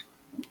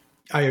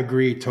 I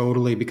agree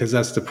totally, because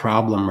that's the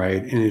problem,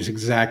 right? And it's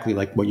exactly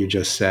like what you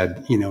just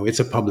said. It's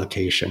a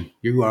publication.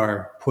 You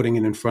are putting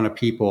it in front of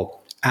people.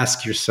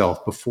 Ask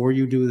yourself, before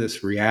you do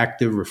this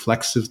reactive,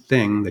 reflexive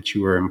thing that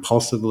you are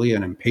impulsively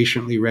and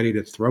impatiently ready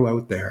to throw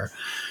out there,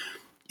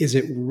 is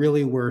it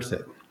really worth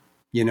it?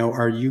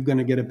 Are you going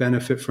to get a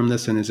benefit from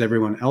this, and is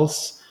everyone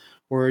else?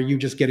 Or are you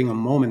just getting a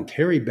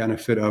momentary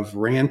benefit of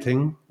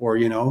ranting or,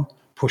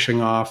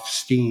 pushing off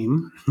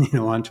steam,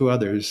 onto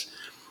others?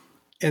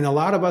 And a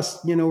lot of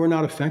us, we're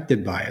not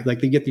affected by it.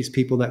 Like, they get these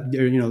people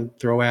that,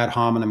 throw ad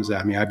hominems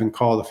at me. I've been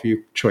called a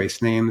few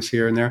choice names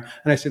here and there.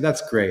 And I say,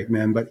 that's great,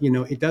 man. But,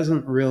 it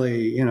doesn't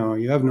really,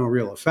 you have no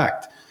real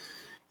effect.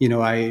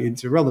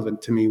 It's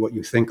irrelevant to me what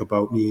you think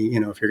about me,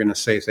 if you're going to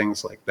say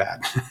things like that.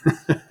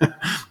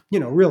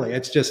 Really,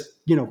 it's just,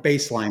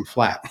 baseline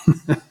flat.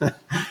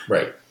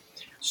 Right.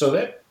 So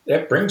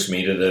that brings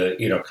me to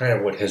the, kind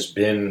of what has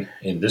been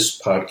in this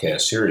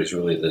podcast series,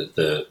 really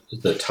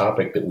the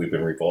topic that we've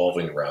been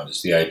revolving around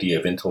is the idea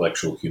of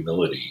intellectual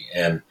humility.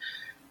 And,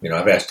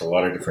 I've asked a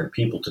lot of different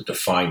people to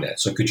define that.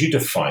 So could you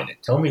define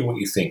it? Tell me what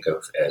you think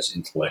of as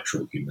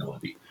intellectual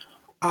humility.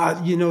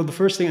 The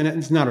first thing, and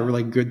it's not a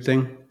really good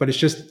thing, but it's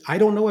just, I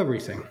don't know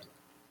everything.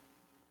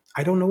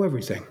 I don't know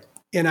everything.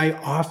 And I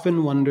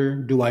often wonder,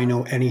 do I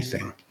know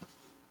anything?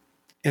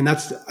 And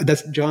that's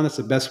John, that's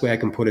the best way I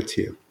can put it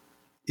to you,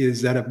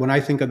 is that when I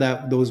think of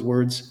those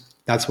words,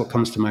 that's what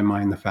comes to my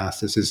mind the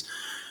fastest is,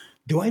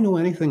 do I know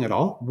anything at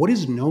all? What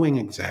is knowing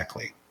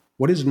exactly?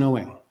 What is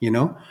knowing,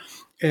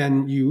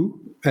 And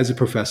you, as a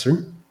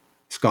professor,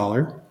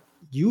 scholar,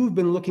 you've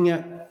been looking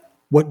at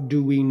what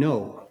do we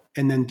know?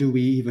 And then do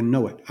we even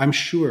know it? I'm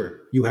sure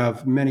you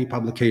have many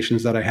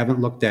publications that I haven't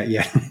looked at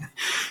yet,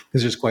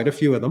 because there's quite a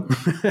few of them.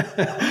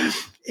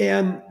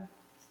 And,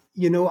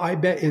 I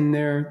bet in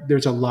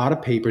there's a lot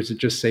of papers that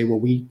just say, well,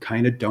 we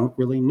kind of don't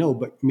really know,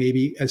 but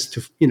maybe as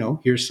to,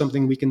 here's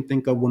something we can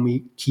think of when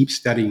we keep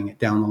studying it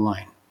down the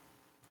line.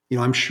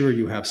 I'm sure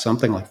you have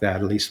something like that,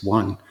 at least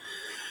one.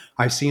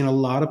 I've seen a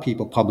lot of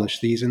people publish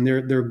these, and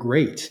they're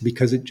great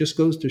because it just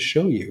goes to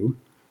show you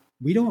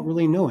we don't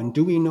really know. And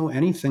do we know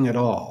anything at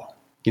all?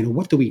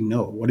 What do we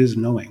know? What is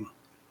knowing?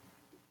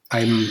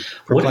 I'm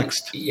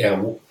perplexed.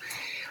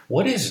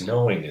 What is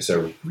knowing is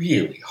a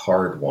really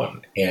hard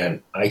one.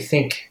 And I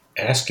think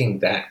asking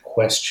that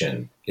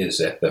question is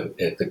at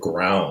the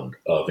ground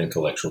of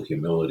intellectual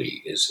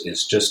humility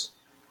is just,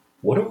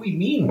 what do we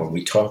mean when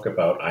we talk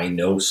about I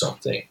know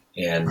something?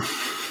 And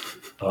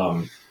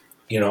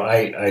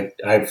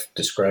I've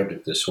described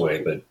it this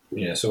way, but,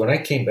 so when I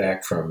came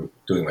back from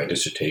doing my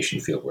dissertation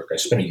fieldwork, I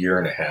spent 1.5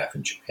 years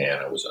in Japan.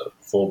 I was a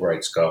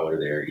Fulbright scholar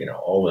there,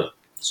 all the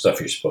stuff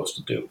you're supposed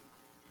to do.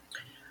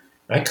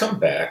 I come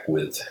back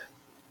with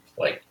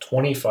like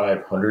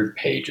 2,500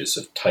 pages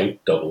of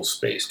typed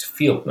double-spaced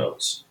field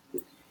notes.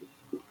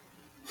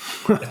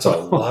 That's a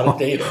lot of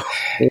data.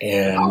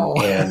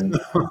 And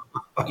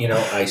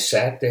I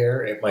sat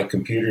there at my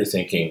computer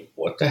thinking,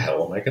 what the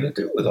hell am I going to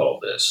do with all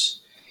this?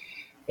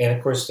 And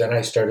of course, then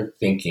I started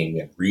thinking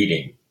and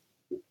reading,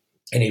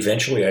 and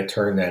eventually I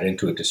turned that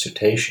into a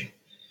dissertation.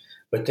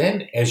 But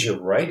then as you're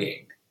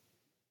writing,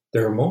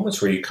 there are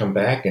moments where you come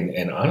back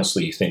and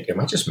honestly you think, am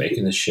I just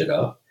making this shit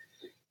up?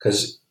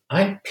 Because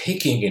I'm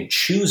picking and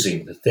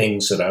choosing the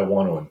things that I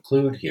want to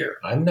include here.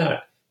 I'm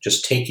not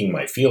just taking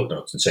my field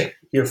notes and saying,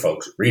 here,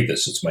 folks, read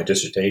this. It's my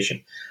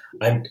dissertation.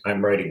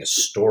 I'm writing a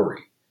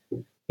story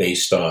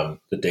based on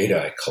the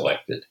data I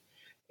collected.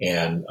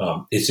 And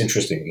it's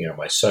interesting,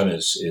 my son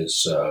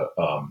is a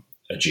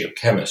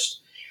geochemist,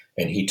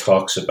 and he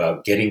talks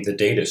about getting the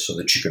data so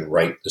that you can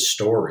write the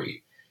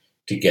story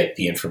to get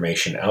the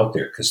information out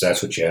there, because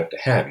that's what you have to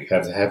have. You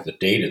have to have the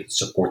data to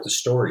support the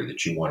story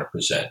that you want to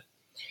present.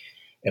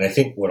 And I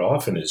think what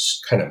often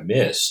is kind of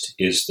missed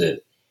is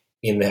that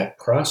in that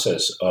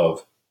process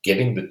of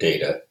getting the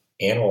data,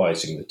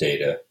 analyzing the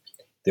data,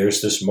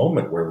 there's this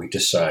moment where we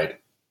decide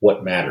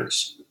what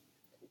matters.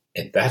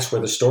 And that's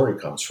where the story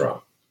comes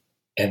from.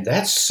 And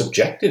that's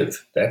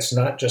subjective. That's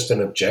not just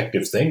an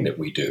objective thing that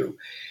we do.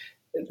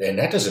 And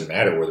that doesn't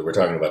matter whether we're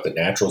talking about the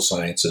natural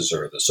sciences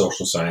or the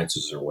social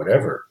sciences or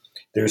whatever.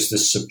 There's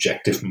this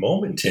subjective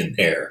moment in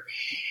there.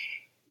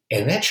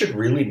 And that should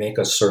really make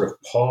us sort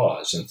of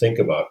pause and think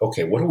about,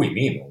 okay, what do we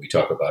mean when we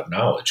talk about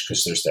knowledge?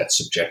 Because there's that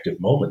subjective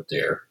moment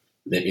there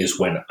that is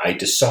when I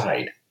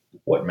decide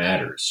what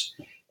matters.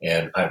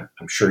 And I'm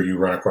sure you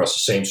run across the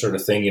same sort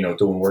of thing,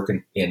 doing work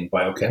in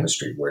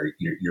biochemistry, where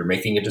you're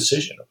making a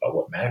decision about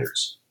what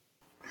matters.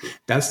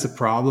 That's the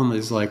problem,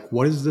 is like,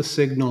 what is the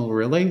signal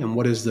really and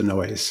what is the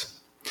noise?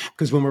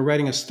 Because when we're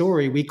writing a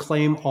story, we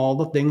claim all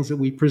the things that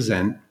we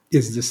present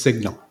is the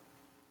signal.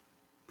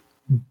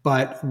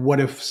 But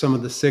what if some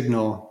of the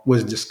signal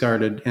was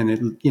discarded and it,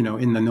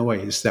 in the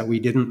noise that we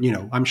didn't,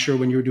 I'm sure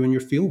when you were doing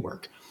your field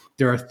work,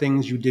 there are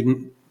things you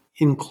didn't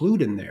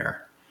include in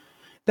there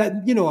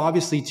that,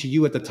 obviously to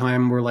you at the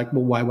time were like,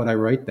 well, why would I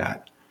write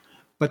that?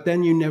 But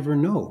then you never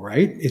know,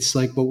 right? It's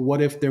like, but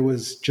what if there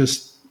was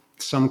just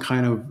some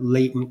kind of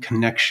latent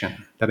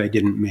connection that I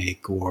didn't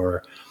make,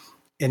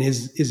 and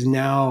is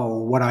now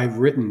what I've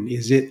written,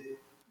 is it,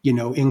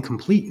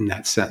 incomplete in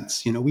that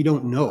sense? We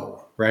don't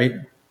know, right?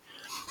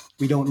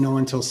 We don't know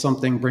until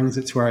something brings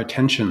it to our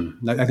attention.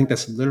 I think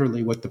that's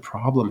literally what the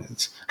problem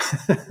is.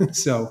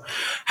 So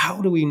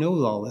how do we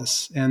know all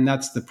this? And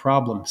that's the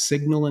problem.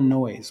 Signal and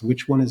noise.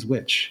 Which one is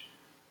which?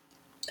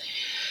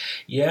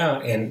 Yeah.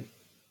 And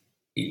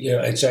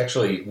it's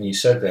actually, when you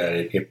said that,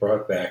 it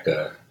brought back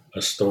a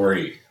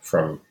story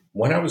from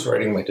when I was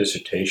writing my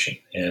dissertation.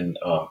 And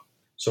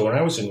so when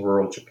I was in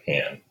rural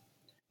Japan,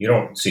 you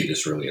don't see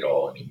this really at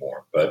all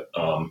anymore, but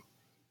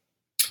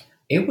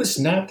it was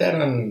not that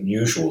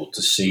unusual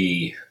to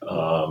see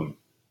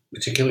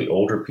particularly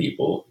older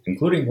people,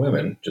 including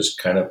women, just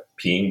kind of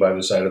peeing by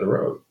the side of the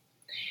road.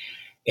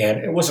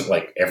 And it wasn't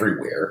like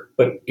everywhere,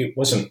 but it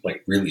wasn't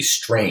like really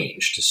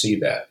strange to see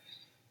that.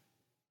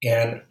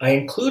 And I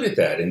included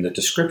that in the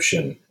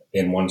description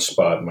in one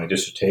spot in my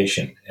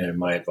dissertation. And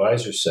my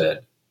advisor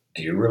said,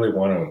 "Do you really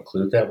want to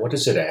include that? What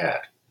does it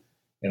add?"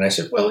 And I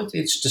said, "Well,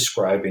 it's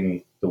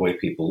describing the way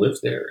people live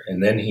there."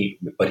 And then he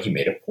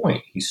made a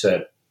point. He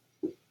said,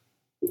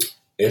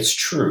 "It's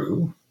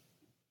true,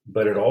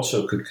 but it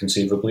also could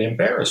conceivably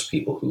embarrass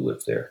people who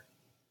live there.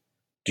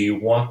 Do you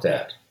want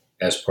that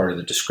as part of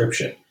the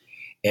description?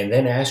 And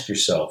then ask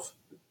yourself,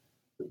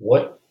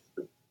 what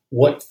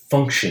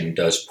function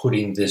does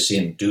putting this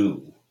in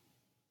do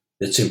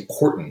that's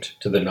important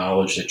to the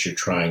knowledge that you're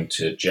trying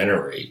to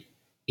generate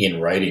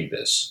in writing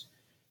this?"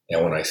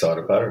 And when I thought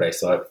about it, I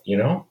thought,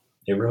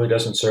 it really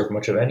doesn't serve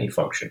much of any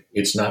function.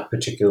 It's not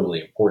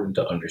particularly important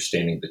to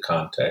understanding the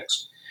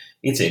context.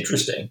 It's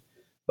interesting,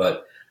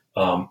 but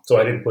so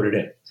I didn't put it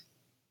in.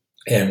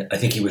 And I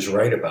think he was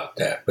right about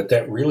that. But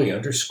that really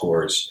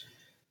underscores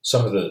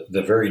some of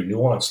the very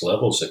nuanced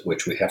levels at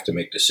which we have to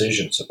make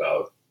decisions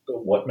about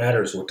what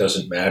matters, what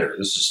doesn't matter.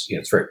 This is,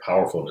 it's very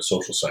powerful in the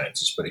social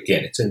sciences, but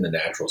again, it's in the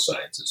natural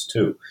sciences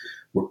too.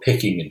 We're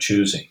picking and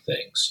choosing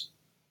things.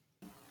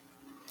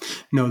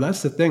 No,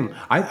 that's the thing.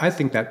 I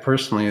think that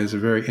personally is a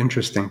very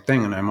interesting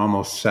thing, and I'm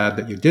almost sad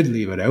that you did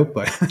leave it out,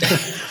 but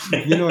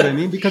you know what I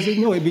mean? Because,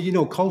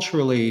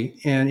 culturally,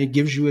 and it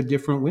gives you a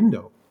different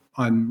window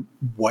on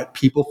what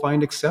people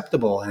find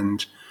acceptable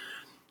and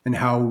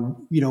how,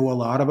 a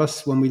lot of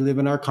us, when we live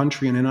in our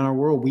country and in our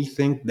world, we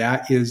think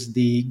that is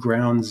the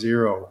ground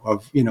zero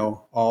of,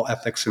 all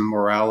ethics and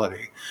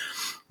morality,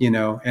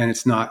 and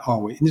it's not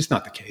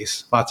the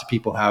case. Lots of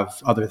people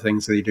have other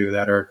things they do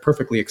that are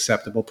perfectly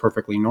acceptable,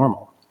 perfectly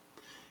normal.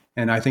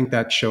 And I think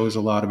that shows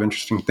a lot of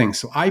interesting things.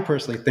 So I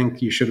personally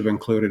think you should have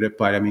included it,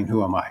 but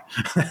who am I?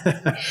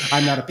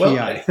 I'm not a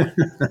PI.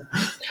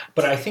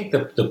 But I think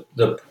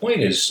the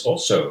point is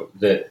also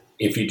that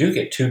if you do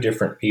get two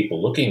different people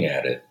looking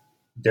at it,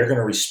 they're going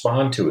to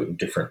respond to it in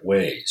different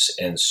ways.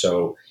 And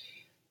so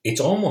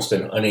it's almost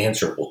an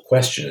unanswerable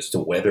question as to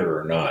whether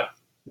or not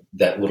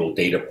that little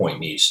data point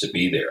needs to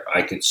be there.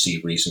 I could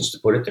see reasons to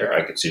put it there.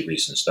 I could see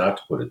reasons not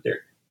to put it there.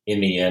 In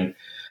the end,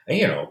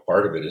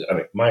 part of it is,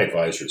 my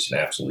advisor is an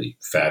absolutely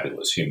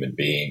fabulous human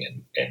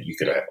being, and you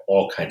could have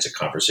all kinds of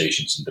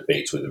conversations and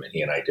debates with him, and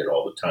he and I did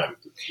all the time.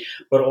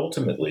 But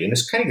ultimately, and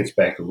this kind of gets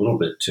back a little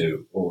bit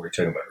to what we were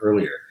talking about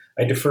earlier,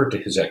 I deferred to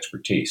his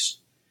expertise.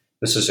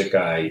 This is a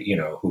guy,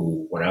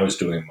 who, when I was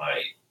doing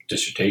my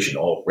dissertation,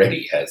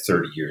 already had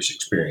 30 years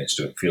experience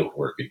doing field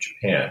work in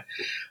Japan.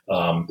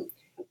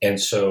 And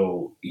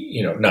so,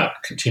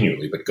 not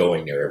continually, but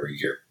going there every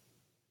year,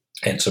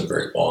 and some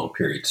very long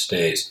period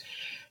stays.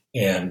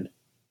 And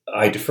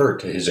I defer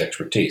to his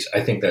expertise.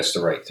 I think that's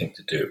the right thing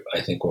to do. I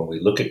think when we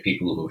look at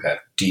people who have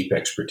deep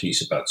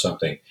expertise about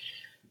something,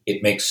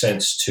 it makes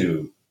sense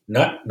to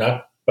not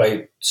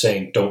by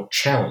saying don't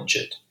challenge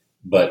it,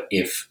 but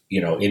if,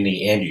 in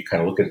the end you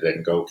kind of look at it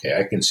and go, okay,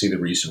 I can see the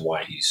reason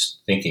why he's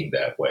thinking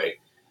that way.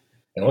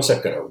 Unless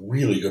I've got a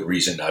really good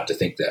reason not to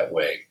think that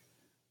way,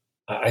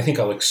 I think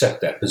I'll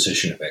accept that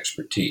position of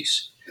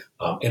expertise.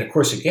 And of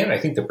course, again, I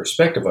think the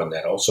perspective on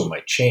that also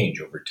might change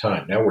over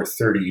time. Now we're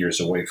 30 years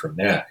away from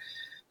that.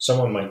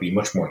 Someone might be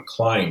much more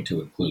inclined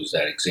to include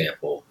that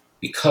example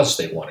because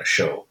they want to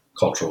show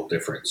cultural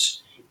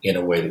difference in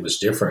a way that was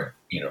different,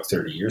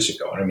 30 years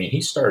ago. And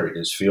he started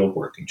his field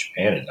work in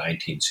Japan in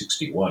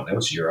 1961. That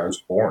was the year I was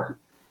born.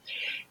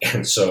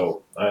 And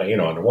so,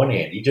 on the one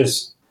hand, he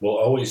just will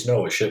always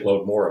know a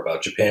shitload more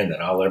about Japan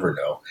than I'll ever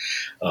know.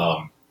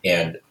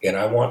 And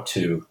I want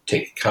to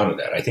take account of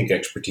that. I think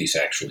expertise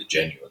actually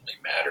genuinely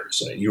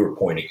matters. You were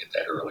pointing at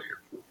that earlier.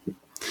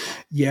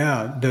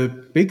 Yeah, the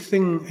big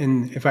thing,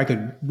 and if I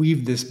could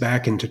weave this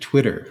back into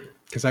Twitter,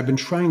 because I've been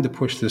trying to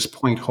push this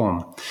point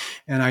home,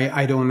 and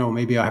I don't know,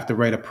 maybe I'll have to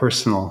write a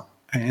personal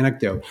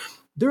anecdote.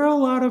 There are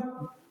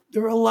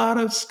a lot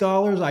of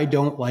scholars I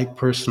don't like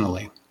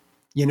personally.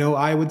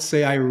 I would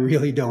say I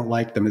really don't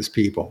like them as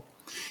people.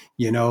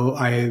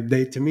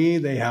 To me,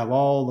 they have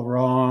all the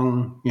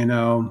wrong,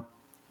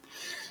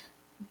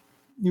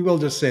 you will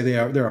just say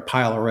they're a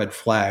pile of red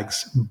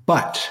flags,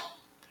 but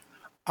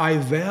I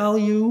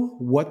value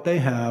what they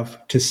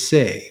have to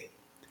say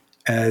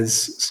as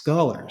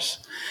scholars.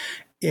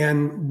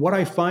 And what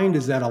I find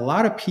is that a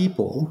lot of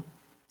people,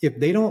 if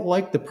they don't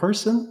like the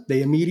person,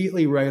 they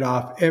immediately write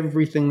off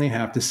everything they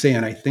have to say.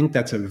 And I think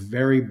that's a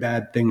very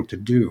bad thing to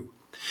do.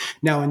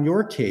 Now, in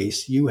your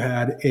case, you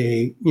had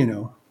a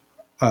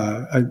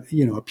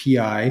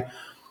PI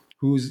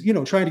who's,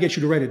 trying to get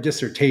you to write a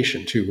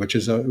dissertation too, which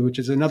is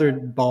another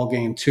ball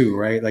game too,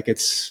 right? Like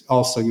it's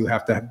also, you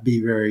have to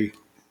be very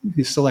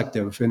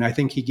selective. And I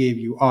think he gave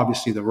you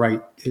obviously the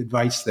right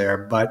advice there.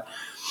 But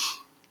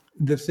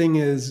the thing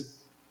is,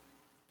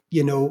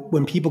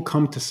 when people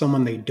come to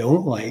someone they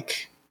don't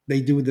like,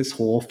 they do this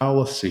whole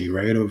fallacy,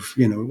 right? Of,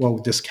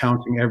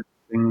 discounting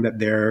everything that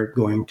they're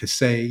going to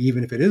say,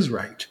 even if it is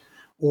right.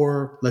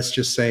 Or let's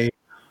just say,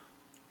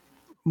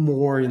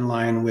 more in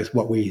line with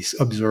what we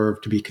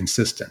observe to be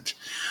consistent.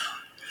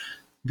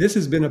 This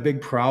has been a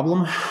big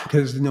problem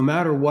because no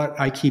matter what,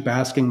 I keep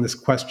asking this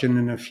question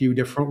in a few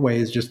different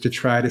ways just to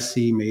try to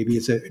see maybe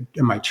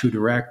am I too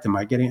direct? Am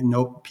I getting it?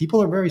 No,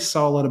 people are very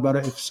solid about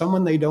it. If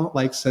someone they don't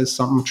like says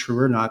something true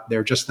or not,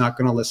 they're just not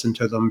going to listen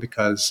to them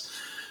because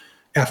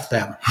F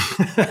them,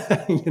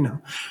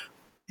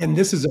 And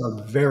this is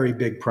a very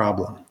big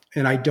problem.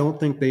 And I don't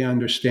think they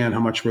understand how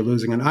much we're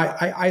losing. And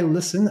I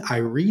listen, I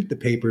read the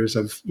papers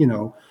of,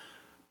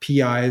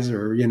 PIs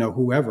or,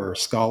 whoever,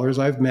 scholars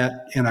I've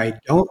met, and I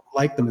don't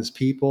like them as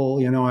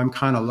people. I'm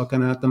kind of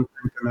looking at them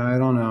thinking, I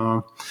don't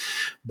know.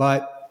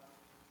 But,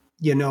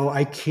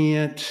 I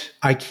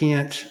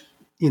can't,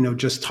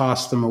 just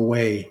toss them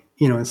away,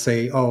 and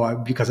say,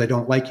 because I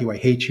don't like you, I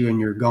hate you and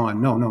you're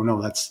gone.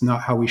 No, that's not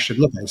how we should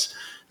look at this.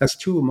 That's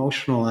too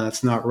emotional and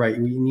that's not right.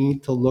 We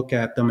need to look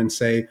at them and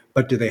say,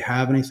 but do they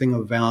have anything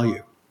of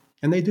value?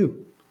 And they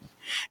do.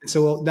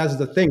 So that's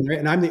the thing, right?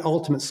 And I'm the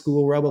ultimate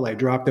school rebel. I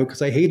dropped out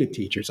because I hated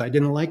teachers. I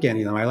didn't like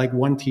any of them. I liked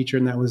one teacher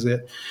and that was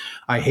it.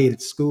 I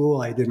hated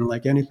school. I didn't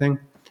like anything.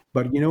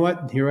 But you know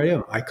what? Here I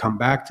am. I come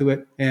back to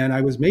it and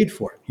I was made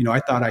for it. I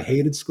thought I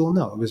hated school.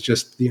 No, it was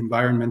just the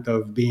environment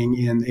of being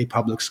in a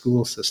public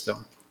school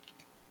system.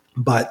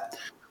 But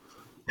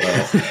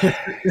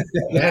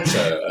that's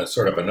a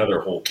sort of another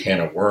whole can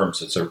of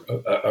worms. It's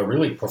a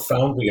really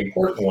profoundly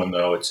important one,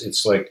 though.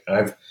 It's like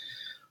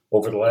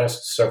over the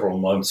last several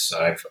months,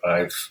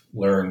 I've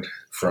learned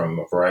from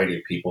a variety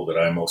of people that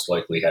I most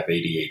likely have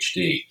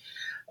ADHD.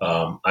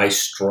 I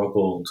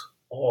struggled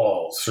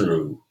all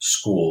through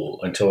school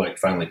until I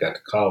finally got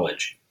to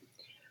college.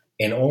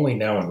 And only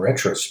now in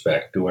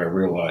retrospect do I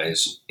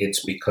realize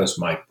it's because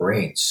my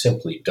brain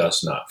simply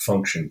does not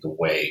function the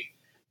way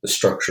the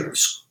structure of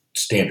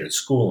standard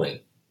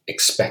schooling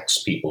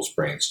expects people's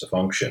brains to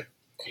function.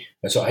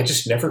 And so I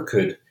just never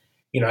could.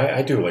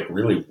 I do like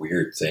really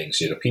weird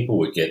things. People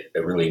would get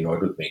really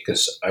annoyed with me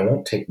because I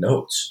won't take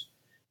notes.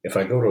 If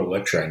I go to a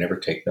lecture, I never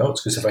take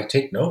notes because if I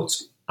take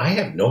notes, I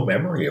have no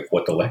memory of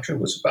what the lecture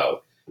was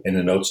about and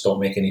the notes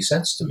don't make any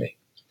sense to me.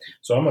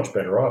 So I'm much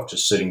better off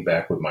just sitting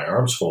back with my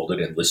arms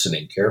folded and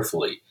listening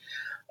carefully.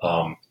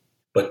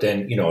 But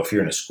then, if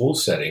you're in a school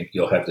setting,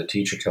 you'll have the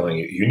teacher telling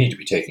you, you need to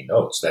be taking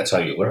notes. That's how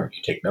you learn.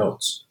 You take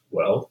notes.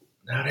 Well,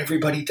 not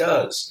everybody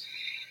does.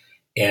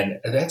 And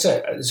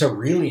it's a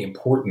really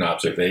important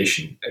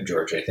observation,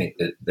 George. I think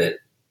that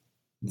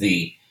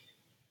the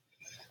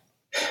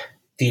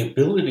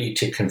ability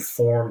to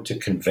conform to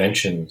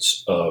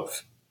conventions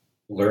of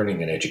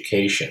learning and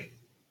education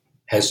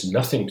has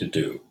nothing to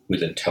do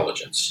with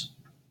intelligence.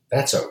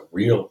 That's a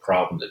real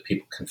problem that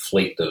people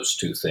conflate those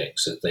two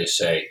things, that they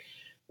say,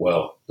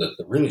 well, the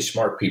really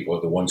smart people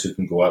are the ones who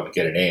can go out and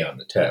get an A on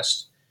the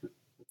test.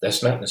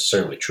 That's not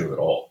necessarily true at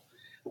all.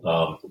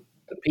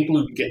 The people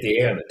who get the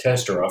A on the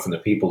test are often the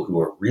people who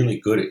are really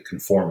good at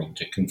conforming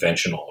to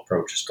conventional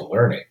approaches to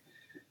learning.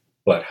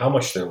 But how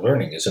much they're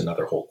learning is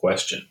another whole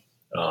question.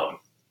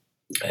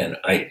 And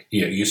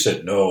you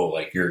said no,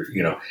 like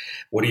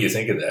what do you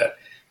think of that?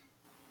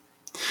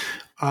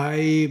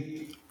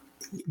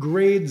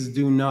 Grades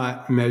do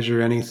not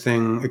measure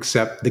anything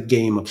except the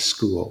game of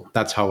school.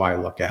 That's how I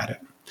look at it.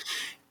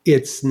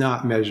 It's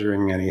not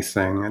measuring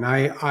anything. And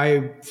I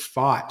have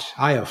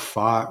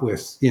fought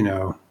with,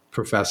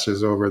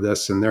 professors over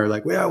this, and they're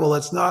like, well,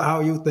 that's not how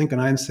you think.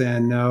 And I'm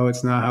saying, no,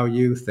 it's not how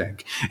you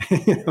think.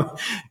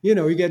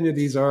 You get into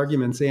these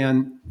arguments,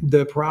 and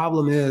the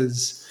problem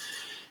is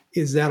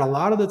that a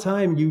lot of the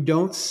time you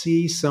don't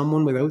see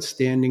someone with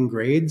outstanding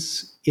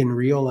grades in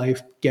real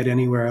life get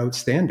anywhere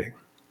outstanding.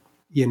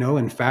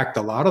 In fact,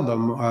 a lot of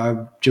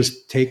them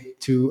just take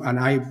to,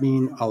 and I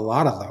mean a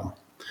lot of them,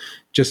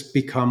 just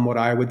become what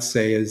I would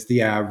say is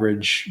the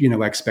average,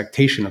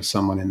 expectation of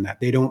someone in that.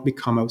 They don't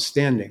become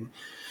outstanding.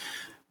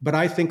 But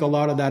I think a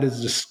lot of that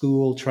is the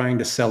school trying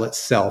to sell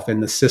itself in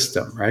the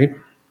system, right?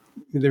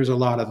 There's a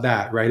lot of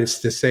that, right? It's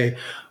to say,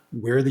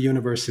 we're the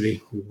university.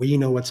 We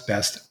know what's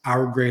best.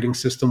 Our grading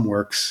system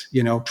works.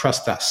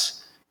 Trust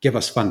us. Give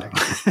us funding.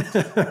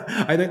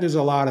 I think there's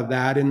a lot of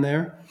that in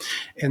there.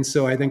 And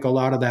so I think a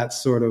lot of that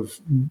sort of,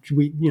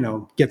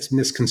 gets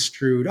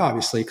misconstrued,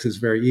 obviously, because it's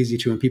very easy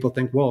to. And people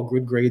think, well,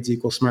 good grades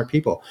equal smart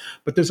people.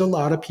 But there's a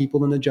lot of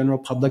people in the general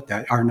public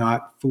that are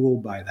not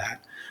fooled by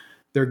that.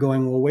 They're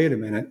going, well, wait a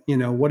minute,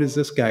 what is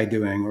this guy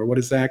doing? Or what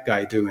is that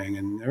guy doing?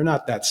 And they're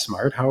not that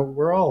smart.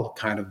 We're all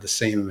kind of the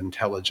same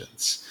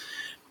intelligence.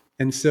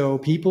 And so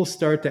people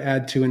start to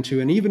add two and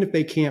two. And even if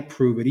they can't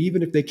prove it,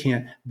 even if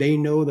they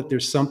know that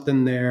there's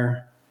something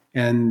there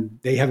and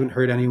they haven't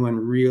heard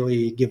anyone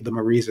really give them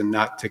a reason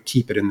not to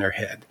keep it in their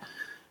head.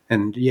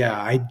 And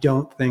yeah, I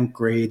don't think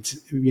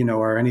grades,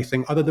 are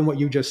anything other than what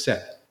you just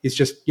said. It's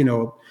just,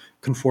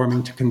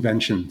 conforming to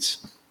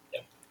conventions.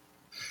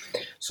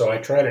 So I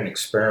tried an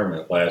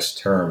experiment last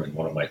term in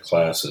one of my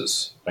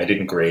classes. I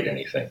didn't grade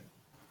anything.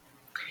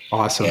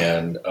 Awesome.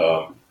 And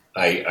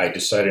I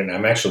decided, and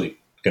I'm actually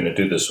going to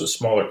do this with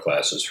smaller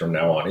classes from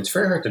now on. It's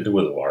very hard to do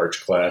with a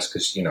large class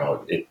because,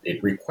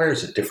 it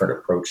requires a different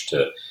approach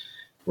to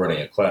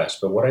running a class.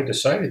 But what I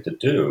decided to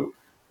do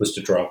was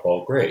to drop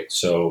all grades.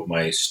 So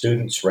my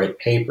students write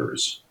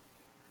papers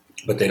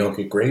but they don't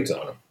get grades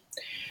on them.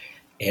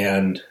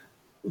 And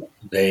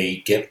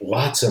they get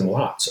lots and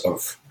lots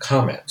of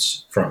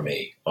comments from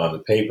me on the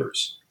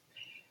papers.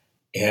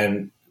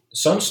 And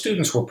some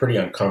students were pretty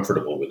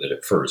uncomfortable with it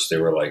at first. They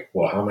were like,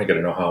 well, how am I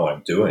going to know how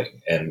I'm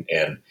doing? And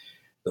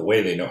the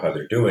way they know how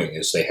they're doing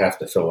is they have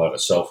to fill out a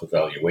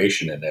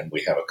self-evaluation, and then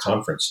we have a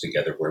conference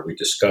together where we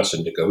discuss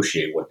and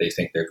negotiate what they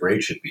think their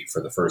grade should be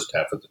for the first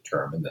half of the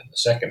term and then the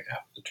second half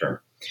of the term.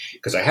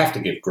 Because I have to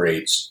give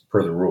grades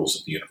per the rules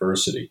of the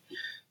university,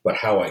 but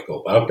how I go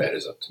about that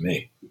is up to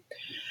me.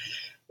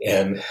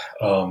 And,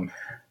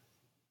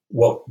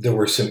 well, there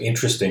were some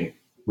interesting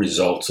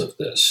results of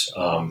this.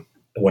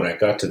 When I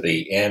got to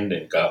the end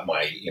and got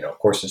my,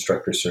 course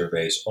instructor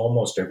surveys,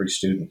 almost every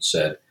student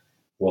said,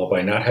 well,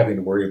 by not having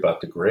to worry about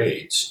the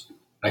grades,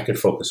 I could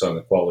focus on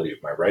the quality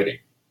of my writing.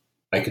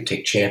 I could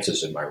take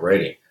chances in my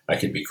writing. I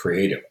could be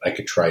creative. I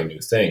could try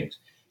new things.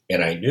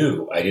 And I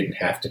knew I didn't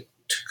have to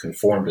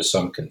conform to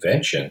some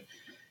convention.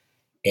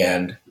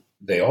 And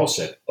they all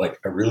said, like,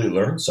 I really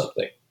learned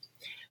something.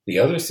 The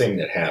other thing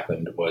that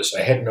happened was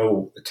I had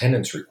no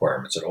attendance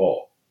requirements at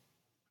all.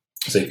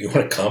 So if you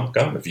want to come,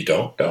 come. If you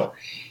don't, don't.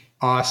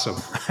 Awesome.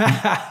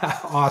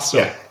 Awesome.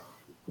 Yeah.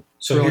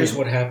 So Brilliant. Here's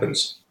what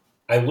happens.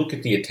 I look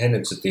at the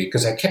attendance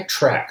because I kept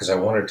track because I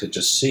wanted to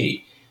just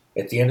see.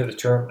 At the end of the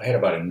term, I had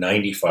about a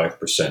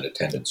 95%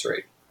 attendance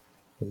rate.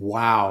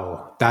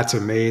 Wow. That's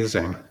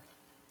amazing.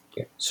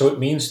 Yeah. So it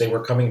means they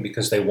were coming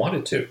because they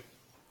wanted to,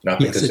 not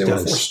because they were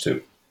forced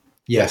to.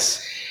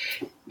 Yes.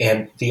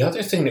 And the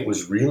other thing that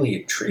was really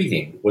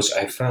intriguing was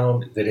I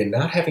found that in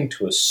not having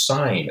to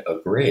assign a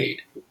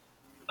grade,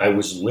 I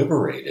was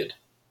liberated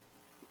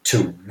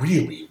to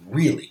really,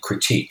 really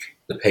critique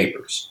the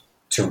papers,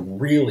 to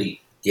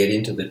really get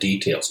into the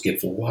details,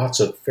 give lots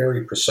of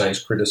very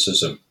precise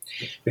criticism,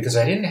 because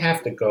I didn't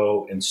have to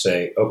go and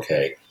say,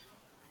 okay,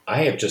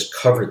 I have just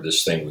covered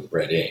this thing with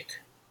red ink.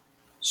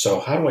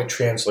 So how do I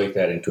translate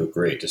that into a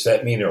grade? Does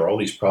that mean there are all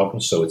these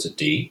problems, so it's a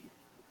D?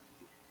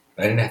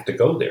 I didn't have to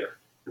go there.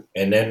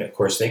 And then, of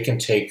course, they can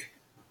take,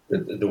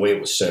 the way it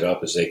was set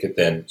up is they could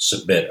then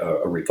submit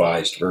a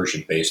revised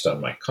version based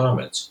on my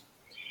comments.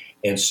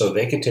 And so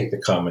they could take the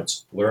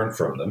comments, learn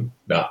from them,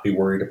 not be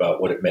worried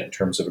about what it meant in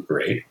terms of a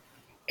grade.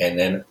 And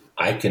then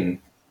I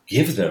can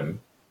give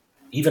them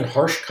even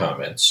harsh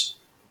comments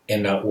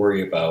and not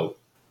worry about,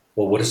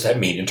 well, what does that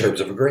mean in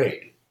terms of a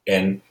grade?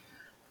 And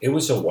it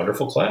was a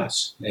wonderful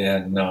class,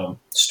 and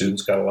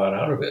students got a lot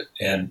out of it.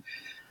 And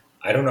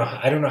I don't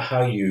know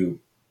how you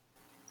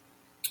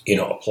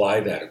apply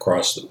that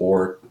across the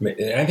board.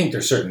 I think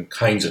there's certain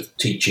kinds of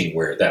teaching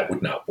where that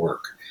would not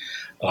work,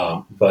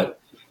 but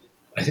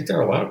I think there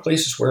are a lot of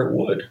places where it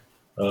would.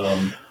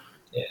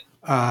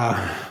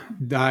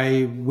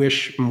 I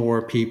wish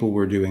more people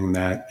were doing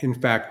that. In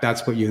fact,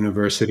 that's what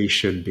universities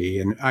should be.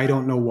 And I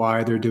don't know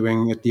why they're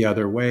doing it the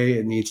other way.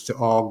 It needs to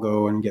all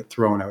go and get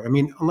thrown out. I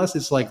mean, unless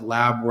it's like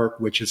lab work,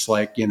 which is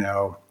like,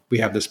 we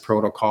have this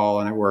protocol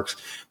and it works.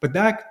 But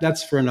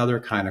that's for another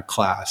kind of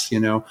class,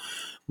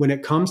 When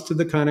it comes to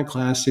the kind of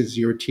classes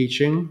you're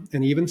teaching,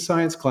 and even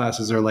science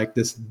classes are like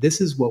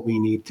this is what we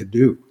need to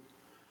do.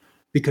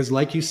 Because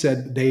like you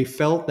said, they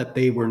felt that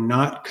they were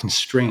not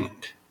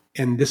constrained.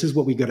 And this is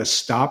what we got to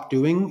stop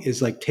doing,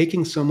 is like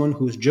taking someone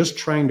who's just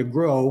trying to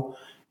grow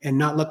and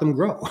not let them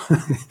grow.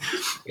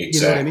 Exactly.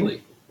 You know what I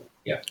mean?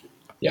 Yeah.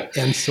 Yeah.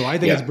 And so I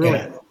think it's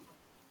brilliant.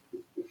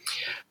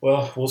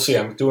 Well, we'll see.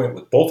 I'm doing it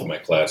with both of my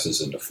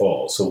classes in the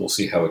fall, so we'll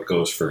see how it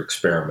goes for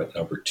experiment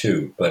number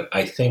 2. But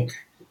I think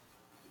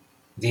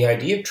the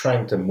idea of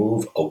trying to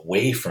move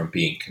away from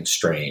being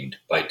constrained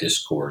by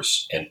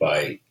discourse and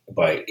by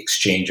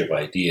exchange of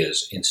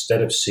ideas,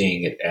 instead of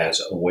seeing it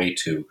as a way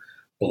to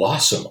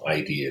blossom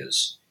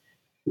ideas,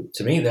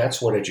 to me,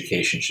 that's what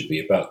education should be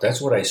about.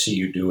 That's what I see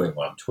you doing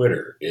on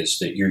Twitter, is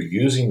that you're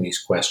using these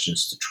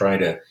questions to try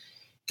to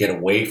get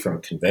away from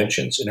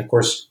conventions. And of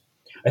course,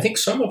 I think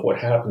some of what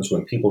happens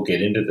when people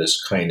get into this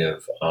kind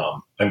of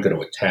I'm going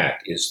to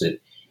attack is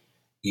that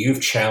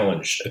you've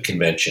challenged a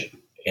convention,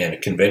 and a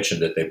convention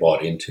that they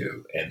bought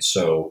into. And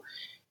so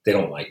they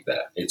don't like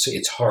that.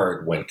 It's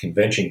hard when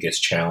convention gets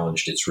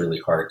challenged. It's really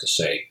hard to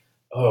say,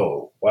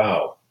 oh,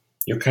 wow,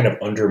 you're kind of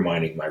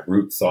undermining my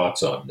root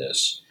thoughts on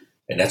this.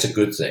 And that's a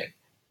good thing.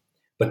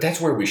 But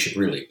that's where we should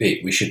really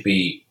be. We should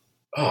be,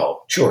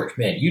 oh, George,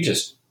 man, you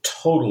just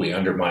totally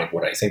undermined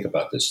what I think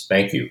about this.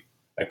 Thank you.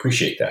 I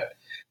appreciate that.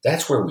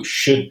 That's where we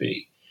should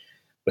be.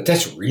 But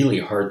that's really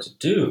hard to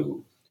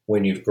do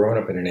when you've grown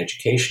up in an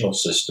educational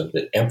system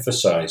that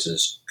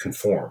emphasizes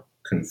conform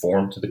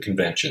to the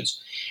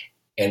conventions.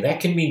 And that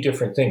can mean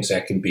different things.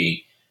 That can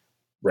be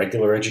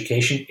regular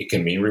education. It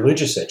can mean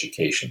religious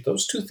education.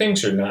 Those two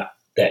things are not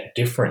that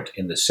different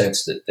in the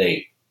sense that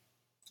they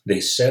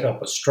set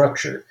up a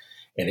structure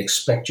and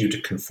expect you to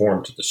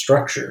conform to the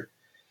structure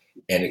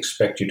and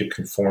expect you to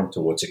conform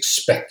to what's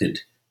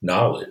expected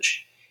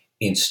knowledge,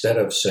 instead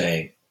of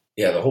saying,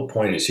 yeah, the whole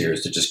point is here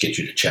is to just get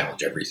you to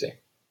challenge everything.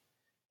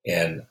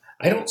 And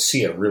I don't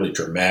see a really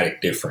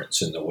dramatic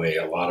difference in the way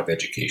a lot of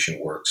education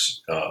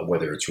works,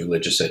 whether it's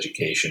religious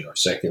education or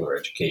secular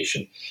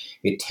education.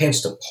 It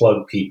tends to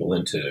plug people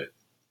into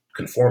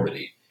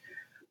conformity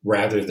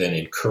rather than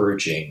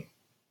encouraging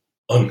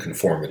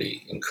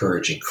unconformity,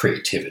 encouraging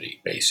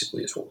creativity,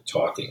 basically, is what we're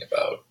talking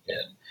about.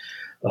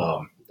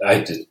 And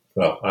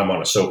I'm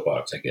on a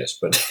soapbox, I guess,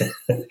 but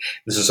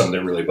this is something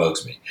that really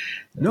bugs me.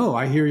 No,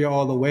 I hear you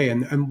all the way.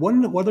 And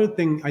one other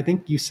thing, I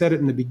think you said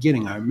it in the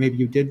beginning, maybe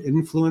you did,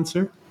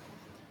 influencer.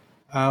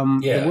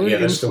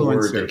 That's the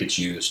word that gets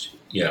used.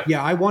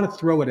 Yeah, I want to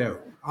throw it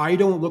out. I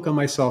don't look at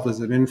myself as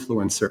an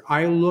influencer.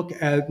 I look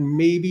at,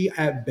 maybe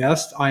at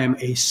best, I am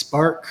a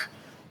spark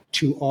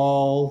to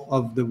all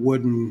of the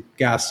wood and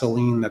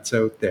gasoline that's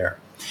out there.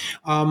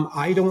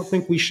 I don't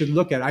think we should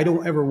look at, I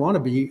don't ever want to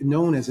be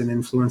known as an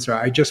influencer.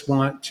 I just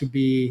want to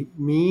be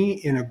me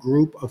in a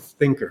group of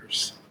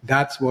thinkers.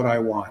 That's what I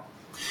want.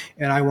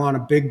 And I want a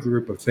big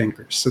group of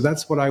thinkers. So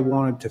that's what I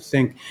wanted to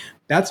think.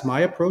 That's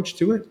my approach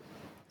to it,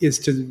 is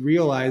to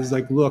realize,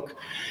 like, look,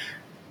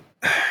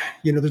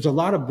 there's a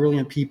lot of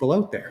brilliant people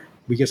out there.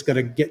 We just got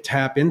to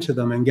tap into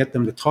them and get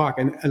them to talk.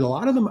 And a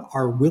lot of them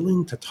are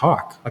willing to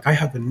talk. Like, I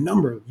have a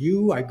number of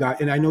you,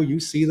 and I know you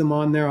see them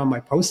on there on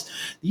my posts.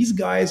 These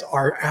guys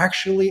are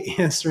actually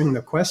answering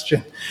the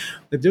question.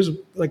 That there's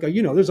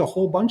there's a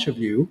whole bunch of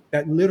you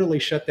that literally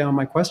shut down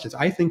my questions.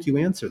 I think you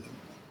answer them.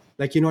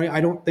 I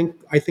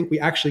think we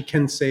actually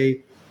can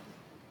say,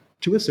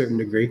 to a certain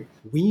degree,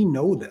 we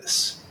know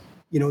this.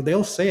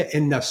 They'll say it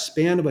in the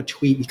span of a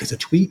tweet, because a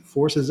tweet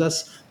forces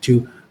us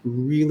to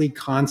really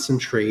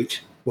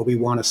concentrate what we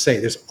want to say.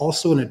 There's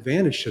also an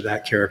advantage to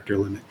that character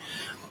limit.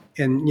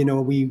 And,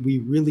 we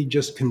really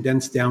just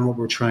condense down what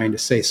we're trying to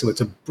say. So it's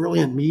a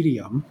brilliant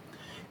medium.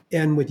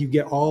 And you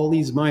get all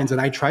these minds.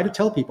 And I try to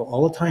tell people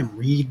all the time,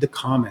 read the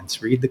comments,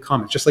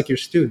 just like your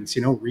students,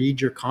 read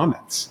your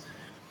comments,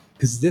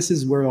 because this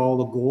is where all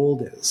the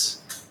gold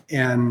is.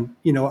 And,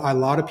 a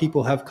lot of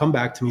people have come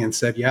back to me and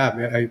said,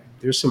 yeah,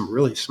 there's some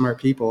really smart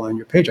people on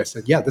your page. I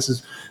said, yeah, this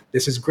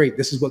is great.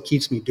 This is what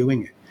keeps me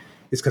doing it.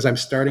 It's because I'm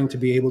starting to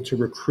be able to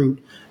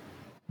recruit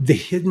the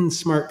hidden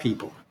smart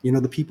people,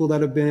 the people that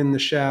have been in the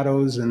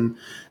shadows, and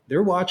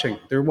they're watching,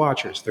 they're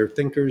watchers, they're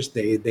thinkers.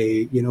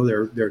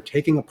 They're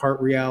taking apart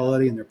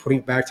reality and they're putting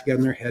it back together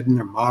in their head and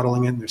they're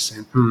modeling it and they're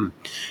saying,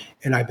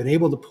 And I've been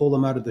able to pull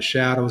them out of the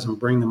shadows and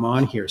bring them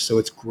on here. So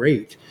it's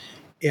great.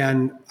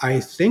 And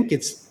I think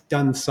it's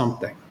done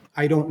something.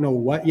 I don't know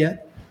what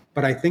yet,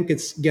 but I think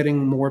it's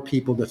getting more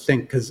people to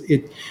think, because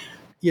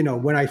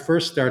when I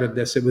first started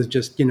this, it was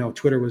just,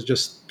 Twitter was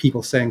just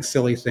people saying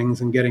silly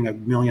things and getting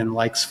 1 million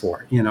likes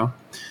for it,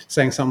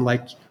 saying something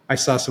like, I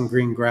saw some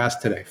green grass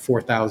today,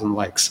 4,000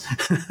 likes,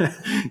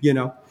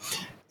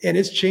 And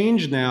it's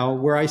changed now,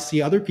 where I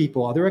see other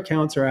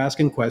accounts are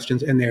asking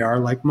questions, and they are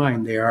like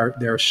mine.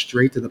 They're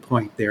straight to the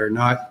point. They're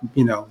not,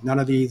 none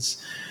of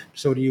these,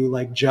 so do you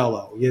like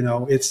Jell-O?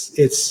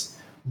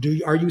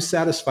 Are you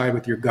satisfied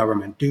with your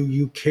government? Do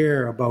you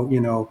care about,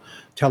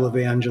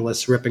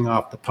 televangelists ripping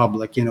off the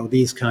public,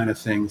 these kind of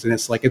things? And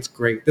it's like, it's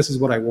great. This is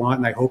what I want.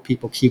 And I hope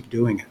people keep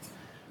doing it.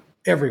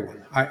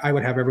 Everyone. I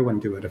would have everyone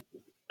do it.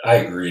 I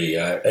agree.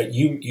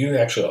 You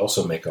actually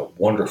also make a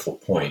wonderful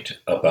point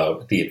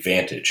about the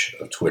advantage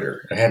of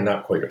Twitter. I had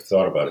not quite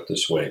thought about it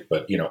this way,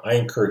 but, I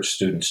encourage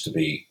students to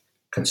be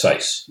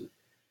concise.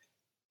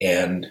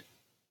 And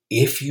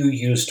if you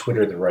use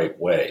Twitter the right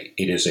way,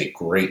 it is a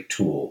great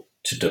tool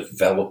to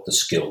develop the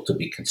skill to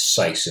be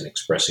concise in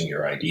expressing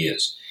your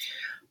ideas.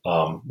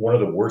 One of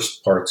the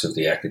worst parts of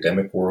the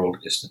academic world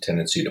is the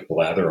tendency to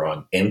blather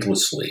on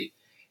endlessly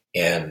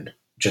and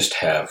just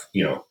have,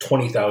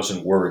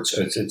 20,000 words.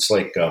 It's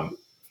like,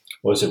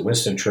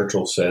 Winston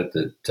Churchill said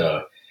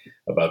that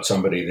about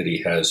somebody, that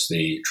he has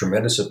the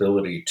tremendous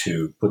ability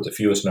to put the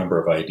fewest number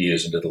of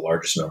ideas into the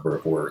largest number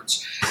of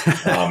words.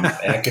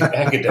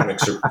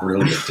 Academics are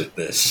brilliant at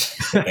this.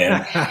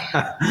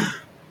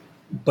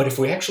 But if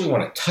we actually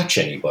want to touch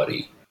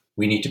anybody,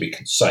 we need to be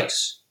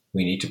concise.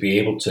 We need to be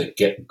able to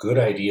get good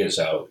ideas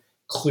out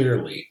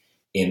clearly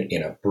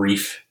in a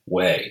brief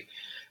way,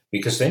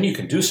 because then you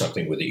can do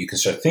something with it. You can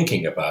start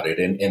thinking about it.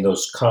 And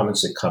those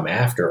comments that come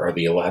after are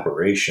the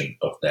elaboration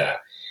of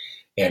that.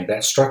 And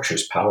that structure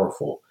is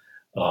powerful.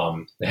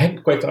 I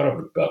hadn't quite thought of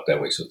it about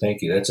that way. So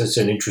thank you. It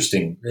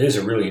is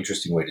a really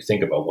interesting way to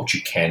think about what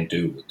you can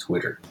do with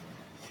Twitter.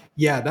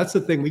 Yeah, that's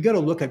the thing. We got to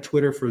look at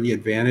Twitter for the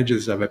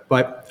advantages of it.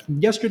 But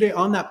yesterday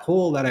on that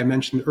poll that I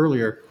mentioned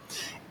earlier,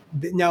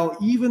 now,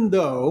 even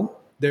though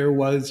there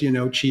was,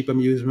 cheap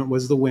amusement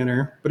was the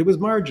winner, but it was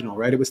marginal,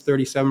 right? It was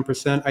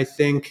 37%. I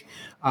think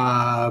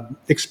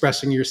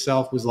expressing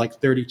yourself was like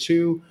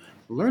 32.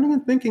 Learning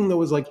and thinking, though,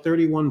 was like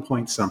 31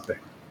 point something.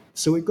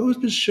 So it goes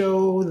to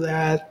show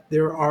that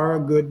there are a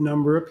good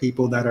number of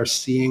people that are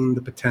seeing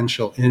the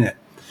potential in it.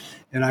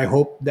 And I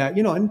hope that,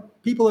 and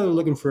people that are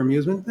looking for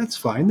amusement, that's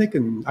fine. They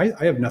can,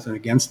 I have nothing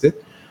against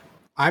it.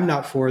 I'm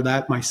not for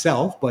that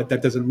myself, but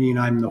that doesn't mean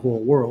I'm the whole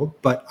world.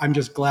 But I'm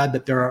just glad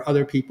that there are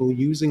other people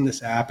using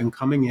this app and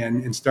coming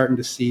in and starting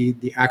to see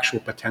the actual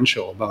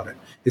potential about it,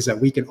 is that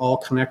we can all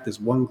connect as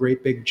one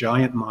great big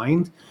giant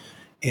mind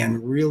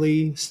and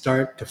really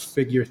start to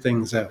figure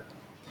things out.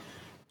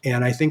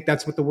 And I think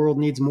that's what the world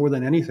needs more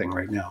than anything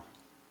right now.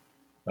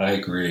 I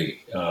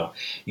agree.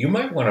 You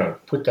might want to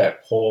put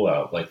that poll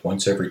out like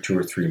once every 2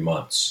 or 3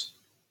 months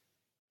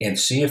and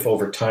see if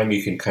over time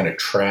you can kind of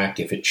track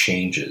if it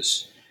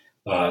changes.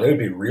 That would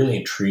be really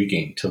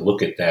intriguing to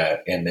look at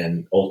that and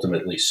then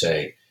ultimately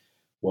say,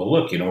 well,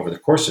 look, over the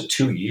course of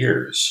 2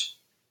 years,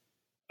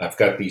 I've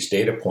got these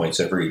data points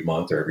every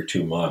month or every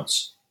 2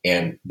 months,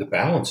 and the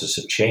balances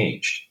have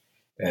changed.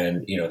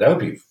 And, that would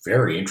be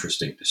very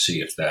interesting to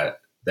see if that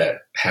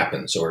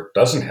happens or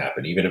doesn't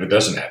happen. Even if it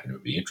doesn't happen, it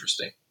would be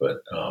interesting.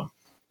 But it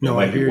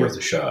might be worth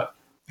a shot.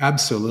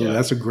 Absolutely. Yeah.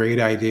 That's a great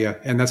idea.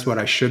 And that's what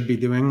I should be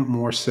doing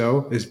more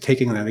so, is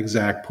taking that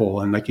exact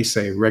poll and, like you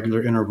say,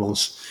 regular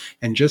intervals,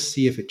 and just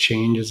see if it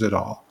changes at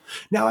all.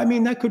 Now, I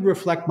mean, that could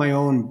reflect my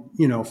own,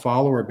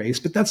 follower base,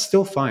 but that's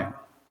still fine.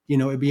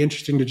 It'd be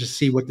interesting to just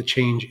see what the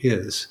change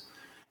is,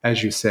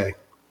 as you say.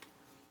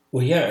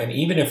 Well, yeah. And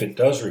even if it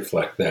does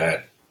reflect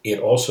that, it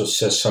also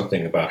says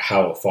something about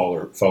how a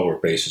follower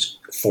base is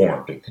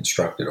formed and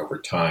constructed over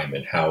time,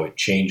 and how it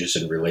changes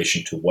in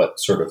relation to what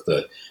sort of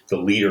the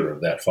leader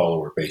of that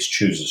follower base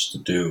chooses to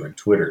do in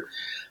Twitter.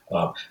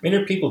 There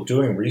are people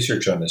doing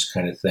research on this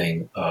kind of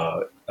thing.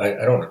 I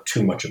don't know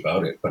too much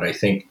about it, but I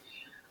think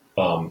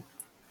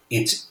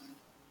it's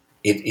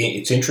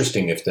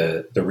interesting if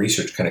the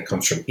research kind of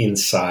comes from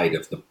inside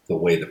of the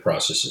way the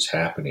process is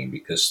happening,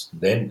 because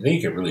then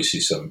you can really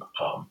see some.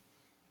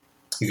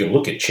 You can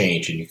look at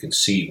change and you can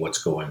see what's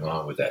going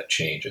on with that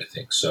change, I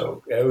think.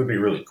 So it would be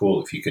really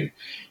cool if you can,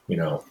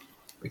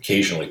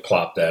 occasionally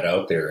plop that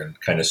out there and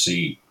kind of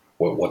see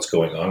what's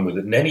going on with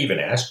it. And then even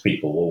ask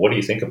people, well, what do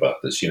you think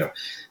about this? This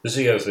is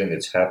the other thing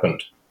that's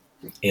happened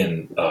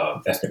in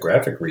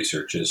ethnographic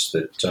research, is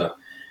that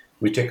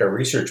we take our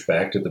research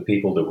back to the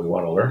people that we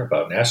want to learn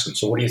about and ask them,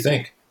 so what do you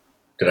think?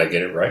 Did I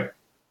get it right?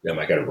 Am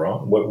I got it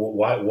wrong?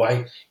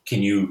 Why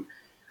can you...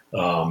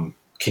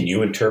 Can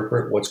you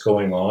interpret what's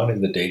going on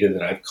in the data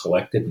that I've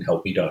collected and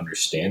help me to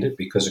understand it?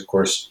 Because, of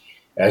course,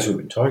 as we've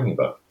been talking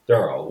about, there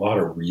are a lot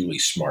of really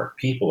smart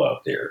people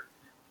out there,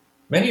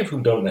 many of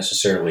whom don't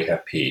necessarily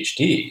have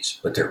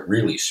PhDs, but they're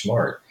really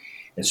smart.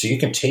 And so you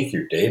can take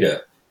your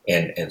data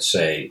and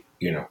say,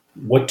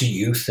 what do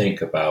you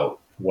think about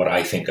what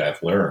I think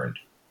I've learned?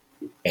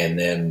 And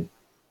then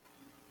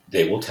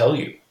they will tell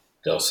you.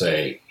 They'll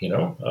say,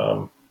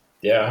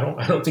 yeah,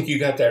 I don't think you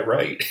got that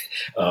right.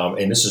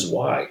 And this is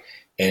why.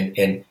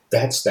 And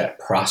that's that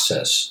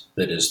process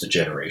that is the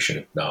generation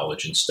of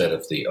knowledge, instead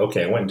of I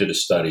went and did a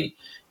study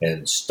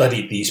and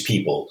studied these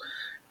people,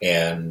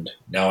 and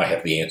now I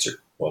have the answer.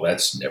 Well,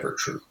 that's never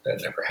true.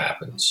 That never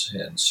happens.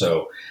 And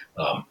so,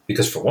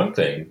 because for one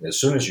thing,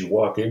 as soon as you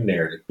walk in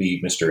there to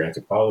be Mr.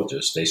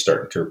 Anthropologist, they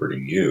start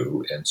interpreting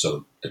you. And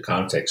so the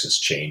context is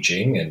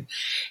changing,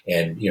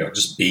 and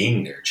just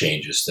being there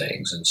changes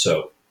things. And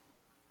so,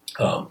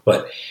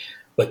 but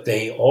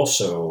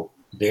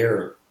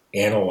they're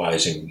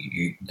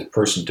analyzing the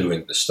person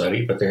doing the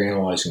study, but they're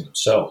analyzing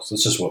themselves.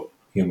 This is what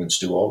humans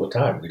do all the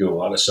time. We do a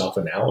lot of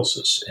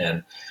self-analysis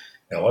and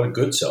a lot of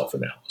good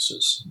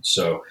self-analysis. And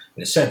so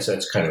in a sense,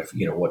 that's kind of,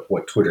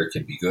 what Twitter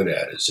can be good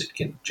at, is it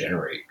can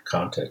generate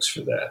context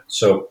for that.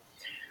 So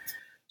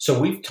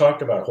we've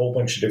talked about a whole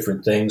bunch of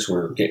different things.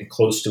 We're getting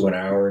close to an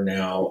hour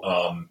now.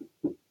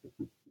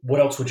 What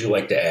else would you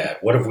like to add?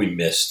 What have we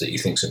missed that you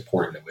think is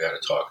important that we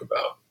ought to talk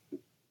about?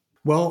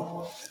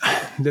 Well,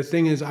 the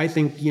thing is, I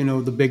think,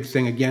 the big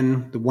thing,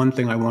 again, the one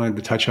thing I wanted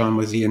to touch on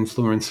was the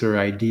influencer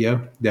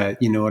idea, that,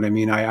 what I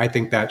mean? I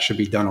think that should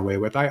be done away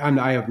with.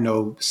 I have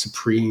no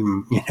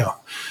supreme,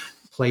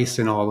 place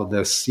in all of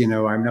this.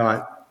 I'm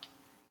not,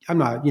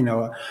 I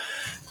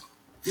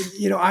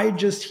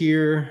just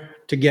here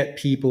to get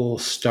people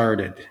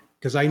started,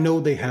 because I know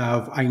they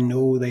have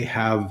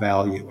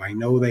value. I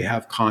know they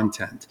have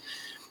content.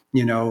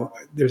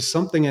 There's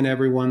something in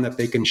everyone that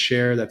they can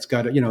share that's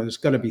got to, there's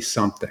got to be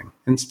something.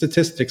 And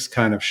statistics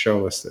kind of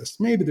show us this.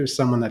 Maybe there's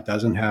someone that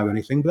doesn't have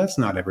anything, but that's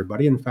not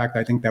everybody. In fact,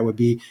 I think that would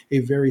be a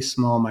very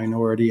small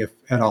minority, if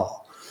at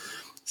all.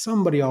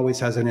 Somebody always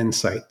has an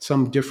insight,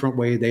 some different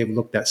way they've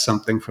looked at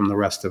something from the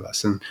rest of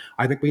us. And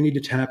I think we need to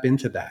tap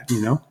into that.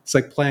 It's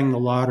like playing the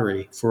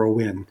lottery for a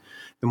win.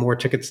 The more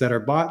tickets that are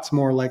bought, the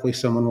more likely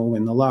someone will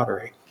win the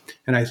lottery.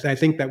 And I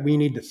think that we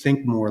need to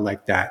think more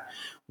like that.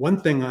 One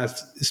thing,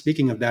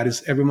 speaking of that,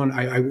 is everyone,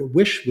 I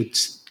wish, would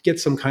get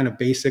some kind of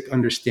basic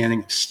understanding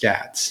of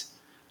stats.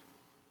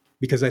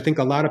 Because I think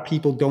a lot of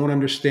people don't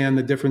understand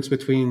the difference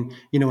between,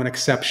 an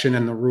exception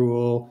and the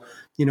rule,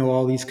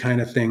 all these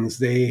kind of things.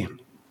 They,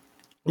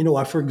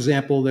 for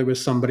example, there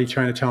was somebody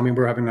trying to tell me,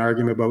 we're having an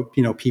argument about,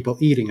 people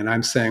eating. And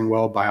I'm saying,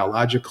 well,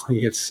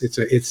 biologically,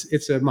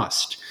 it's a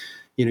must.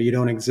 You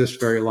don't exist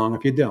very long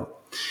if you don't.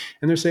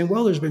 And they're saying,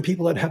 well, there's been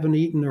people that haven't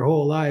eaten their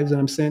whole lives. And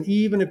I'm saying,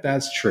 even if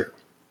that's true,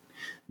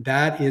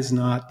 That is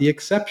not the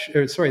exception.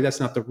 Or, sorry, that's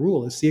not the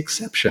rule. It's the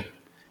exception.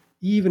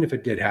 Even if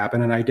it did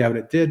happen, and I doubt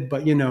it did,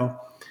 but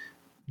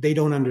they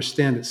don't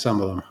understand it,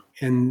 some of them.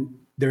 And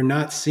they're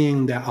not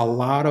seeing that a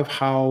lot of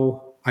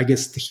how, I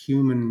guess, the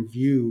human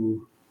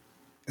view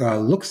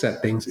looks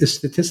at things is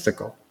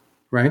statistical,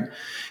 right?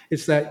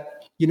 It's that,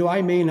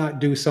 I may not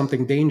do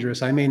something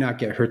dangerous. I may not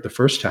get hurt the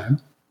first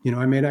time.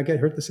 I may not get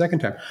hurt the second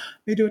time. I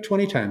may do it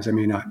 20 times. I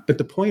may not. But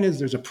the point is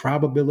there's a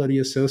probability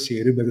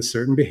associated with a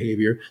certain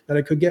behavior that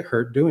I could get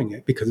hurt doing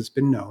it because it's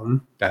been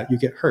known that you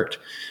get hurt.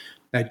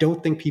 I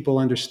don't think people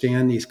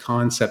understand these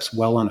concepts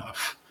well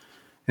enough.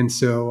 And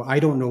so I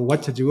don't know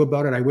what to do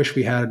about it. I wish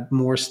we had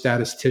more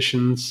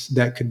statisticians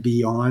that could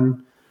be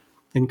on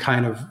and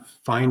kind of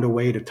find a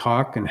way to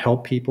talk and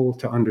help people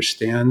to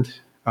understand.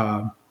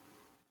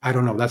 I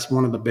don't know. That's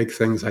one of the big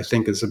things I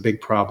think is a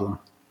big problem.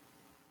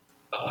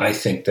 I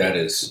think that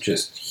is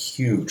just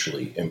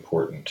hugely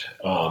important.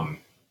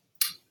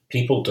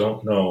 People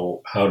don't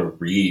know how to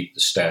read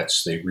the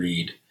stats they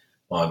read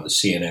on the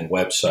CNN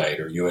website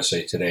or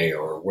USA Today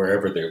or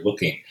wherever they're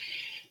looking.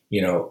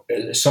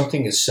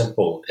 Something as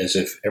simple as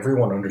if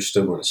everyone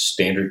understood what a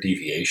standard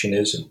deviation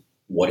is and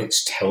what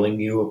it's telling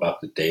you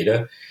about the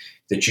data,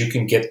 that you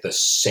can get the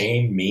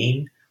same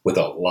mean with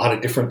a lot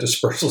of different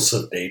dispersals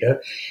of data,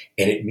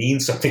 and it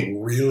means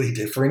something really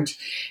different.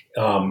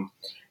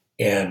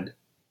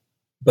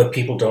 But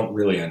people don't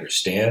really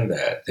understand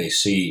that. They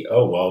see,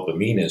 the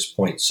mean is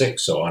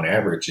 0.6, so on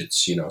average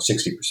it's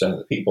 60% of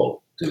the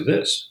people do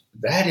this.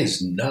 That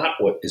is not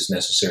what is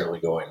necessarily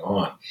going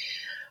on.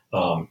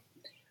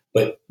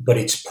 But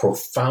it's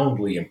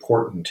profoundly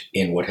important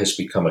in what has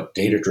become a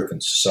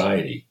data-driven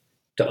society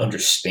to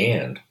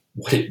understand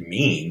what it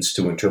means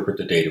to interpret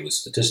the data with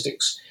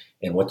statistics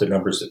and what the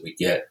numbers that we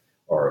get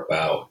are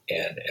about.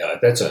 And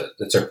that's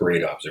a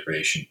great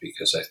observation,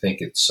 because I think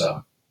it's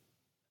a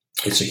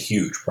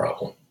huge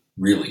problem,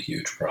 really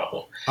huge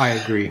problem. I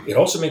agree. It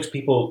also makes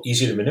people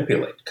easy to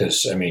manipulate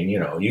because,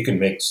 you can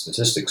make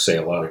statistics say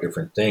a lot of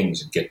different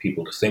things and get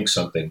people to think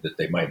something that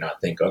they might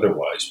not think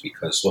otherwise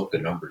because, look, the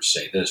numbers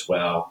say this.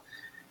 Well,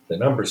 the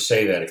numbers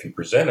say that if you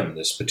present them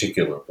this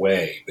particular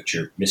way, but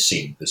you're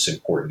missing this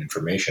important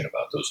information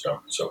about those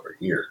numbers over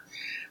here.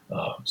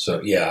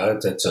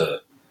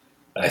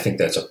 I think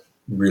that's a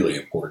really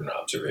important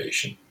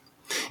observation.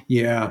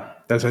 Yeah,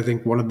 that's, I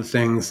think, one of the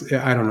things.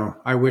 I don't know.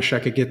 I wish I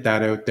could get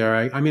that out there.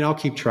 I'll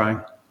keep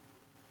trying.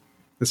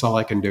 That's all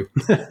I can do.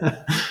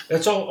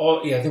 That's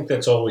all. Yeah, I think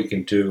that's all we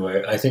can do.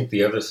 I think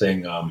the other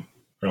thing,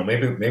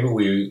 maybe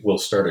we will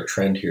start a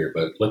trend here,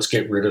 but let's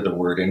get rid of the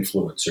word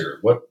influencer.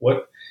 What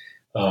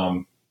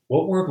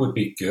word would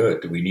be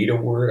good? Do we need a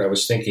word? I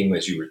was thinking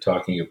as you were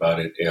talking about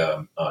it,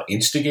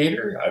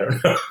 instigator. I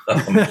don't know.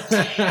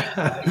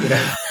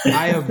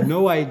 I have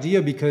no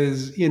idea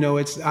because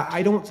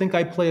I don't think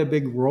I play a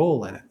big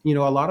role in it.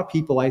 A lot of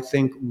people I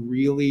think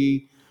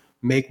really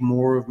make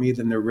more of me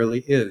than there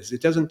really is.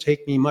 It doesn't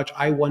take me much.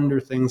 I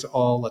wonder things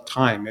all the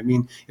time.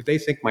 If they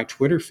think my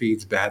Twitter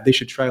feed's bad, they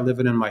should try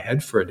living in my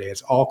head for a day.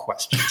 It's all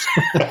questions.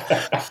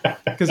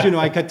 Because,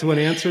 I get to an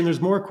answer and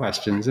there's more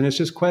questions and it's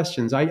just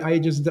questions. I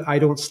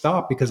don't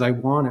stop because I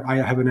want it. I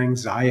have an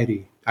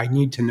anxiety. I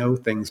need to know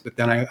things, but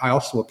then I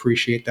also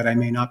appreciate that I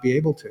may not be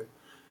able to.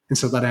 And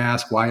so then I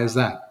ask, why is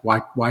that?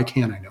 Why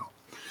can't I know?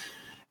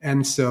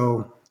 And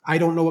so I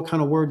don't know what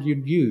kind of word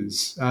you'd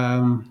use.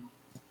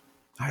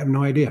 I have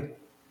no idea.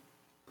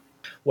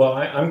 Well,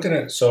 I'm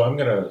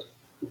gonna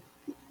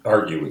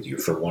argue with you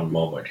for one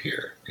moment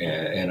here,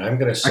 and I'm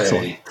gonna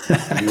say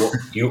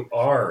you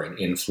are an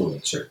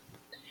influencer,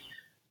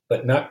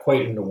 but not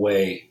quite in the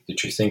way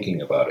that you're thinking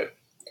about it.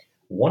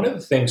 One of the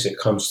things that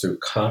comes through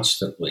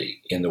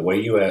constantly in the way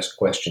you ask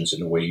questions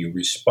and the way you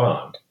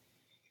respond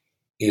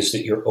is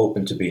that you're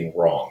open to being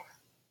wrong.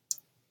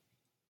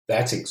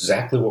 That's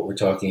exactly what we're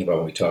talking about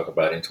when we talk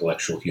about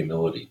intellectual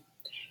humility.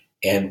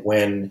 And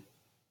when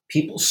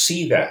people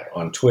see that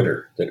on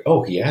Twitter, that,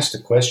 he asked a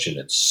question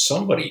and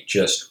somebody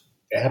just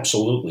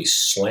absolutely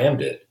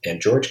slammed it, and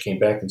George came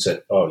back and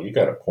said, you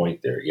got a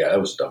point there. Yeah,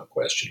 that was a dumb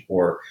question.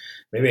 Or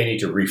maybe I need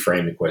to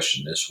reframe the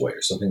question this way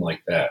or something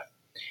like that.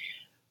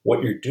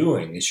 What you're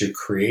doing is you're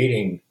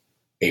creating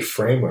a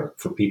framework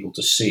for people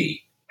to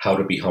see how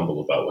to be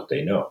humble about what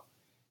they know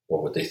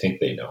or what they think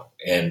they know,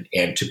 and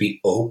to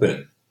be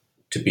open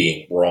to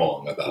being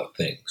wrong about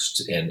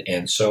things.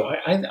 And so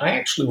I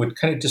actually would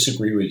kind of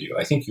disagree with you.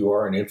 I think you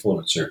are an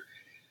influencer,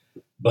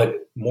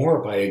 but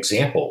more by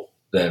example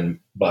than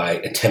by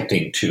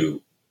attempting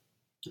to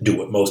do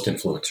what most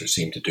influencers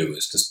seem to do,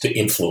 is to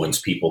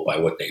influence people by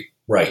what they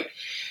write.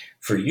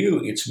 For you,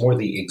 it's more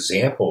the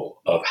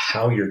example of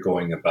how you're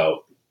going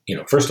about,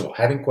 first of all,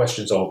 having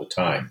questions all the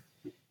time.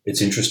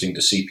 It's interesting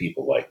to see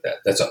people like that.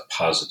 That's a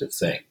positive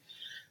thing.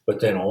 But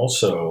then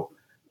also,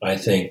 I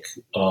think,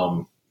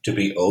 to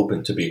be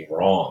open to being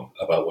wrong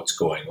about what's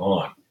going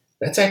on.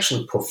 That's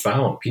actually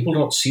profound. People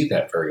don't see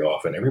that very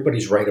often.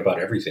 Everybody's right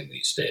about everything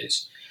these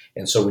days.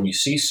 And so when you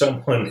see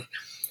someone,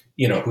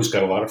 who's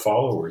got a lot of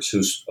followers,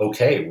 who's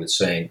okay with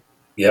saying,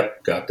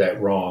 yep, got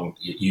that wrong,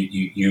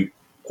 you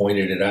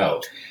pointed it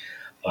out,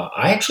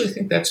 I actually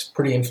think that's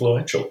pretty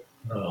influential.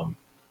 I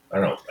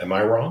don't know. Am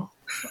I wrong?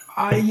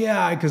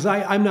 Because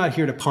I'm not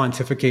here to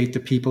pontificate to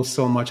people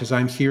so much as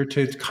I'm here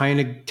to kind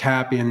of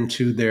tap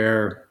into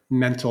their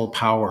mental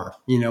power.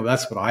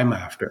 That's what I'm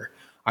after.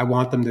 I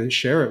want them to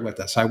share it with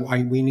us.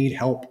 We need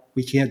help.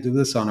 We can't do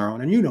this on our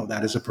own. And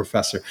that as a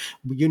professor,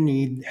 you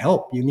need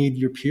help. You need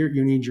your peer.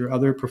 You need your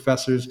other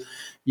professors.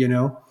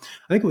 I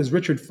think it was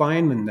Richard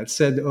Feynman that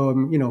said,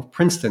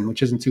 Princeton,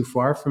 which isn't too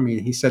far from me.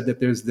 He said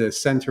that there's the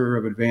Center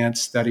of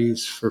Advanced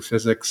Studies for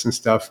Physics and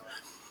stuff.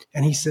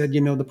 And he said,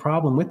 the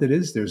problem with it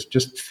is there's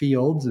just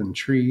fields and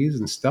trees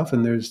and stuff,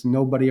 and there's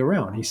nobody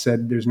around. He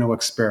said there's no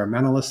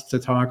experimentalists to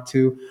talk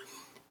to.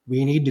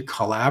 We need to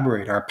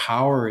collaborate. Our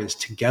power is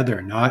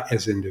together, not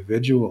as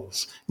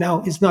individuals.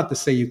 Now, it's not to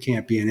say you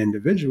can't be an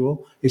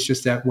individual. It's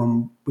just that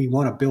when we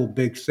want to build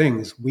big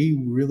things,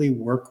 we really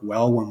work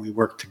well when we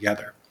work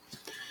together.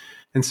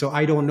 And so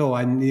I don't know.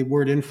 The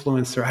word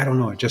influencer, I don't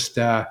know. It just...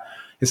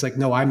 it's like,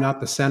 no, I'm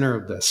not the center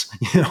of this.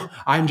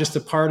 I'm just a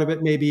part of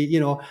it. Maybe,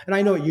 and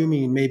I know what you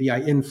mean. Maybe I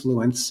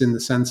influence in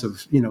the sense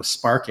of,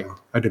 sparking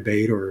a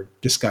debate or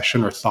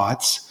discussion or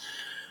thoughts.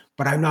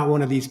 But I'm not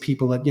one of these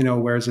people that,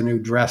 wears a new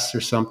dress or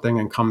something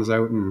and comes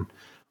out and,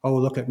 oh,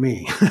 look at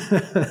me.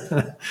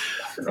 The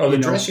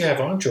dress you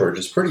have on, George,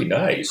 is pretty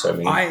nice. I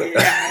mean,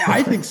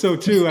 I think so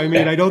too. I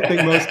mean, I don't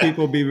think most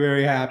people will be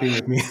very happy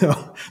with me.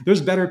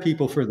 There's better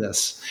people for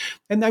this.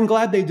 And I'm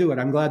glad they do it.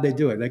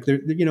 Like,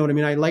 you know what I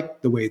mean? I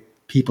like the way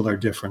people are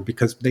different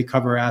because they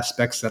cover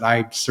aspects that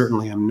I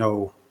certainly am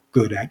no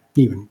good at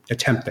even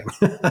attempting.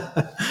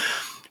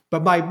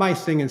 But my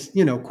thing is,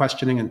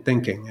 questioning and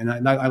thinking.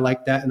 And I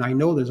like that. And I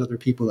know there's other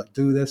people that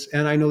do this.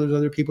 And I know there's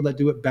other people that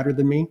do it better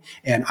than me.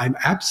 And I'm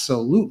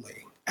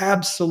absolutely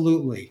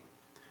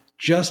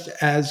just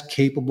as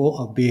capable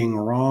of being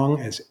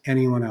wrong as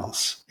anyone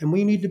else. And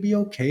we need to be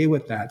okay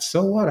with that.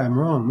 So what? I'm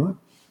wrong. What?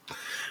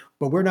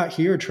 But we're not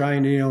here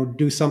trying to,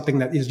 do something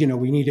that is,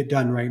 we need it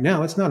done right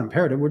now. It's not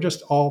imperative. We're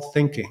just all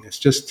thinking. It's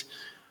just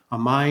a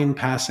mind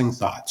passing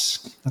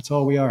thoughts. That's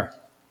all we are.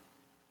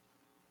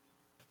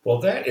 Well,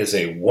 that is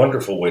a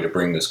wonderful way to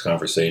bring this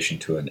conversation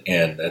to an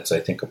end. That's, I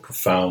think, a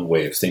profound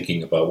way of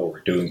thinking about what we're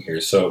doing here.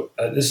 So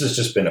this has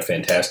just been a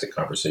fantastic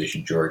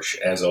conversation, George.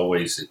 As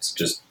always, it's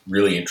just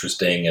really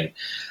interesting. And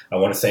I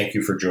want to thank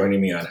you for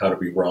joining me on How to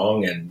Be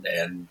Wrong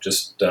and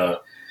just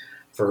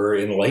for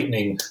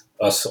enlightening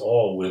us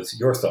all with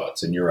your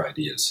thoughts and your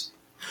ideas.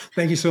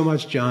 Thank you so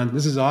much, John.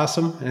 This is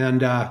awesome.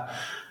 And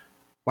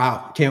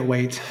wow, can't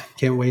wait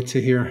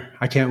to hear.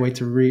 I can't wait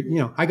to read.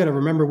 I got to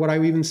remember what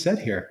I even said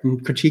here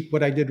and critique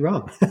what I did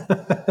wrong.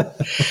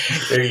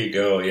 There you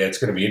go. Yeah, it's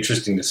going to be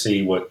interesting to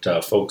see what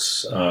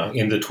folks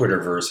in the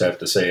Twitterverse have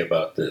to say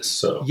about this.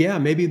 So yeah,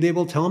 maybe they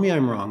will tell me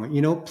I'm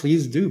wrong.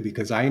 Please do,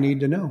 because I need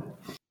to know.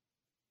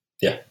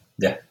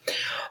 Yeah.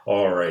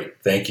 All right.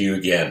 Thank you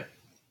again.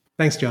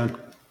 Thanks, John.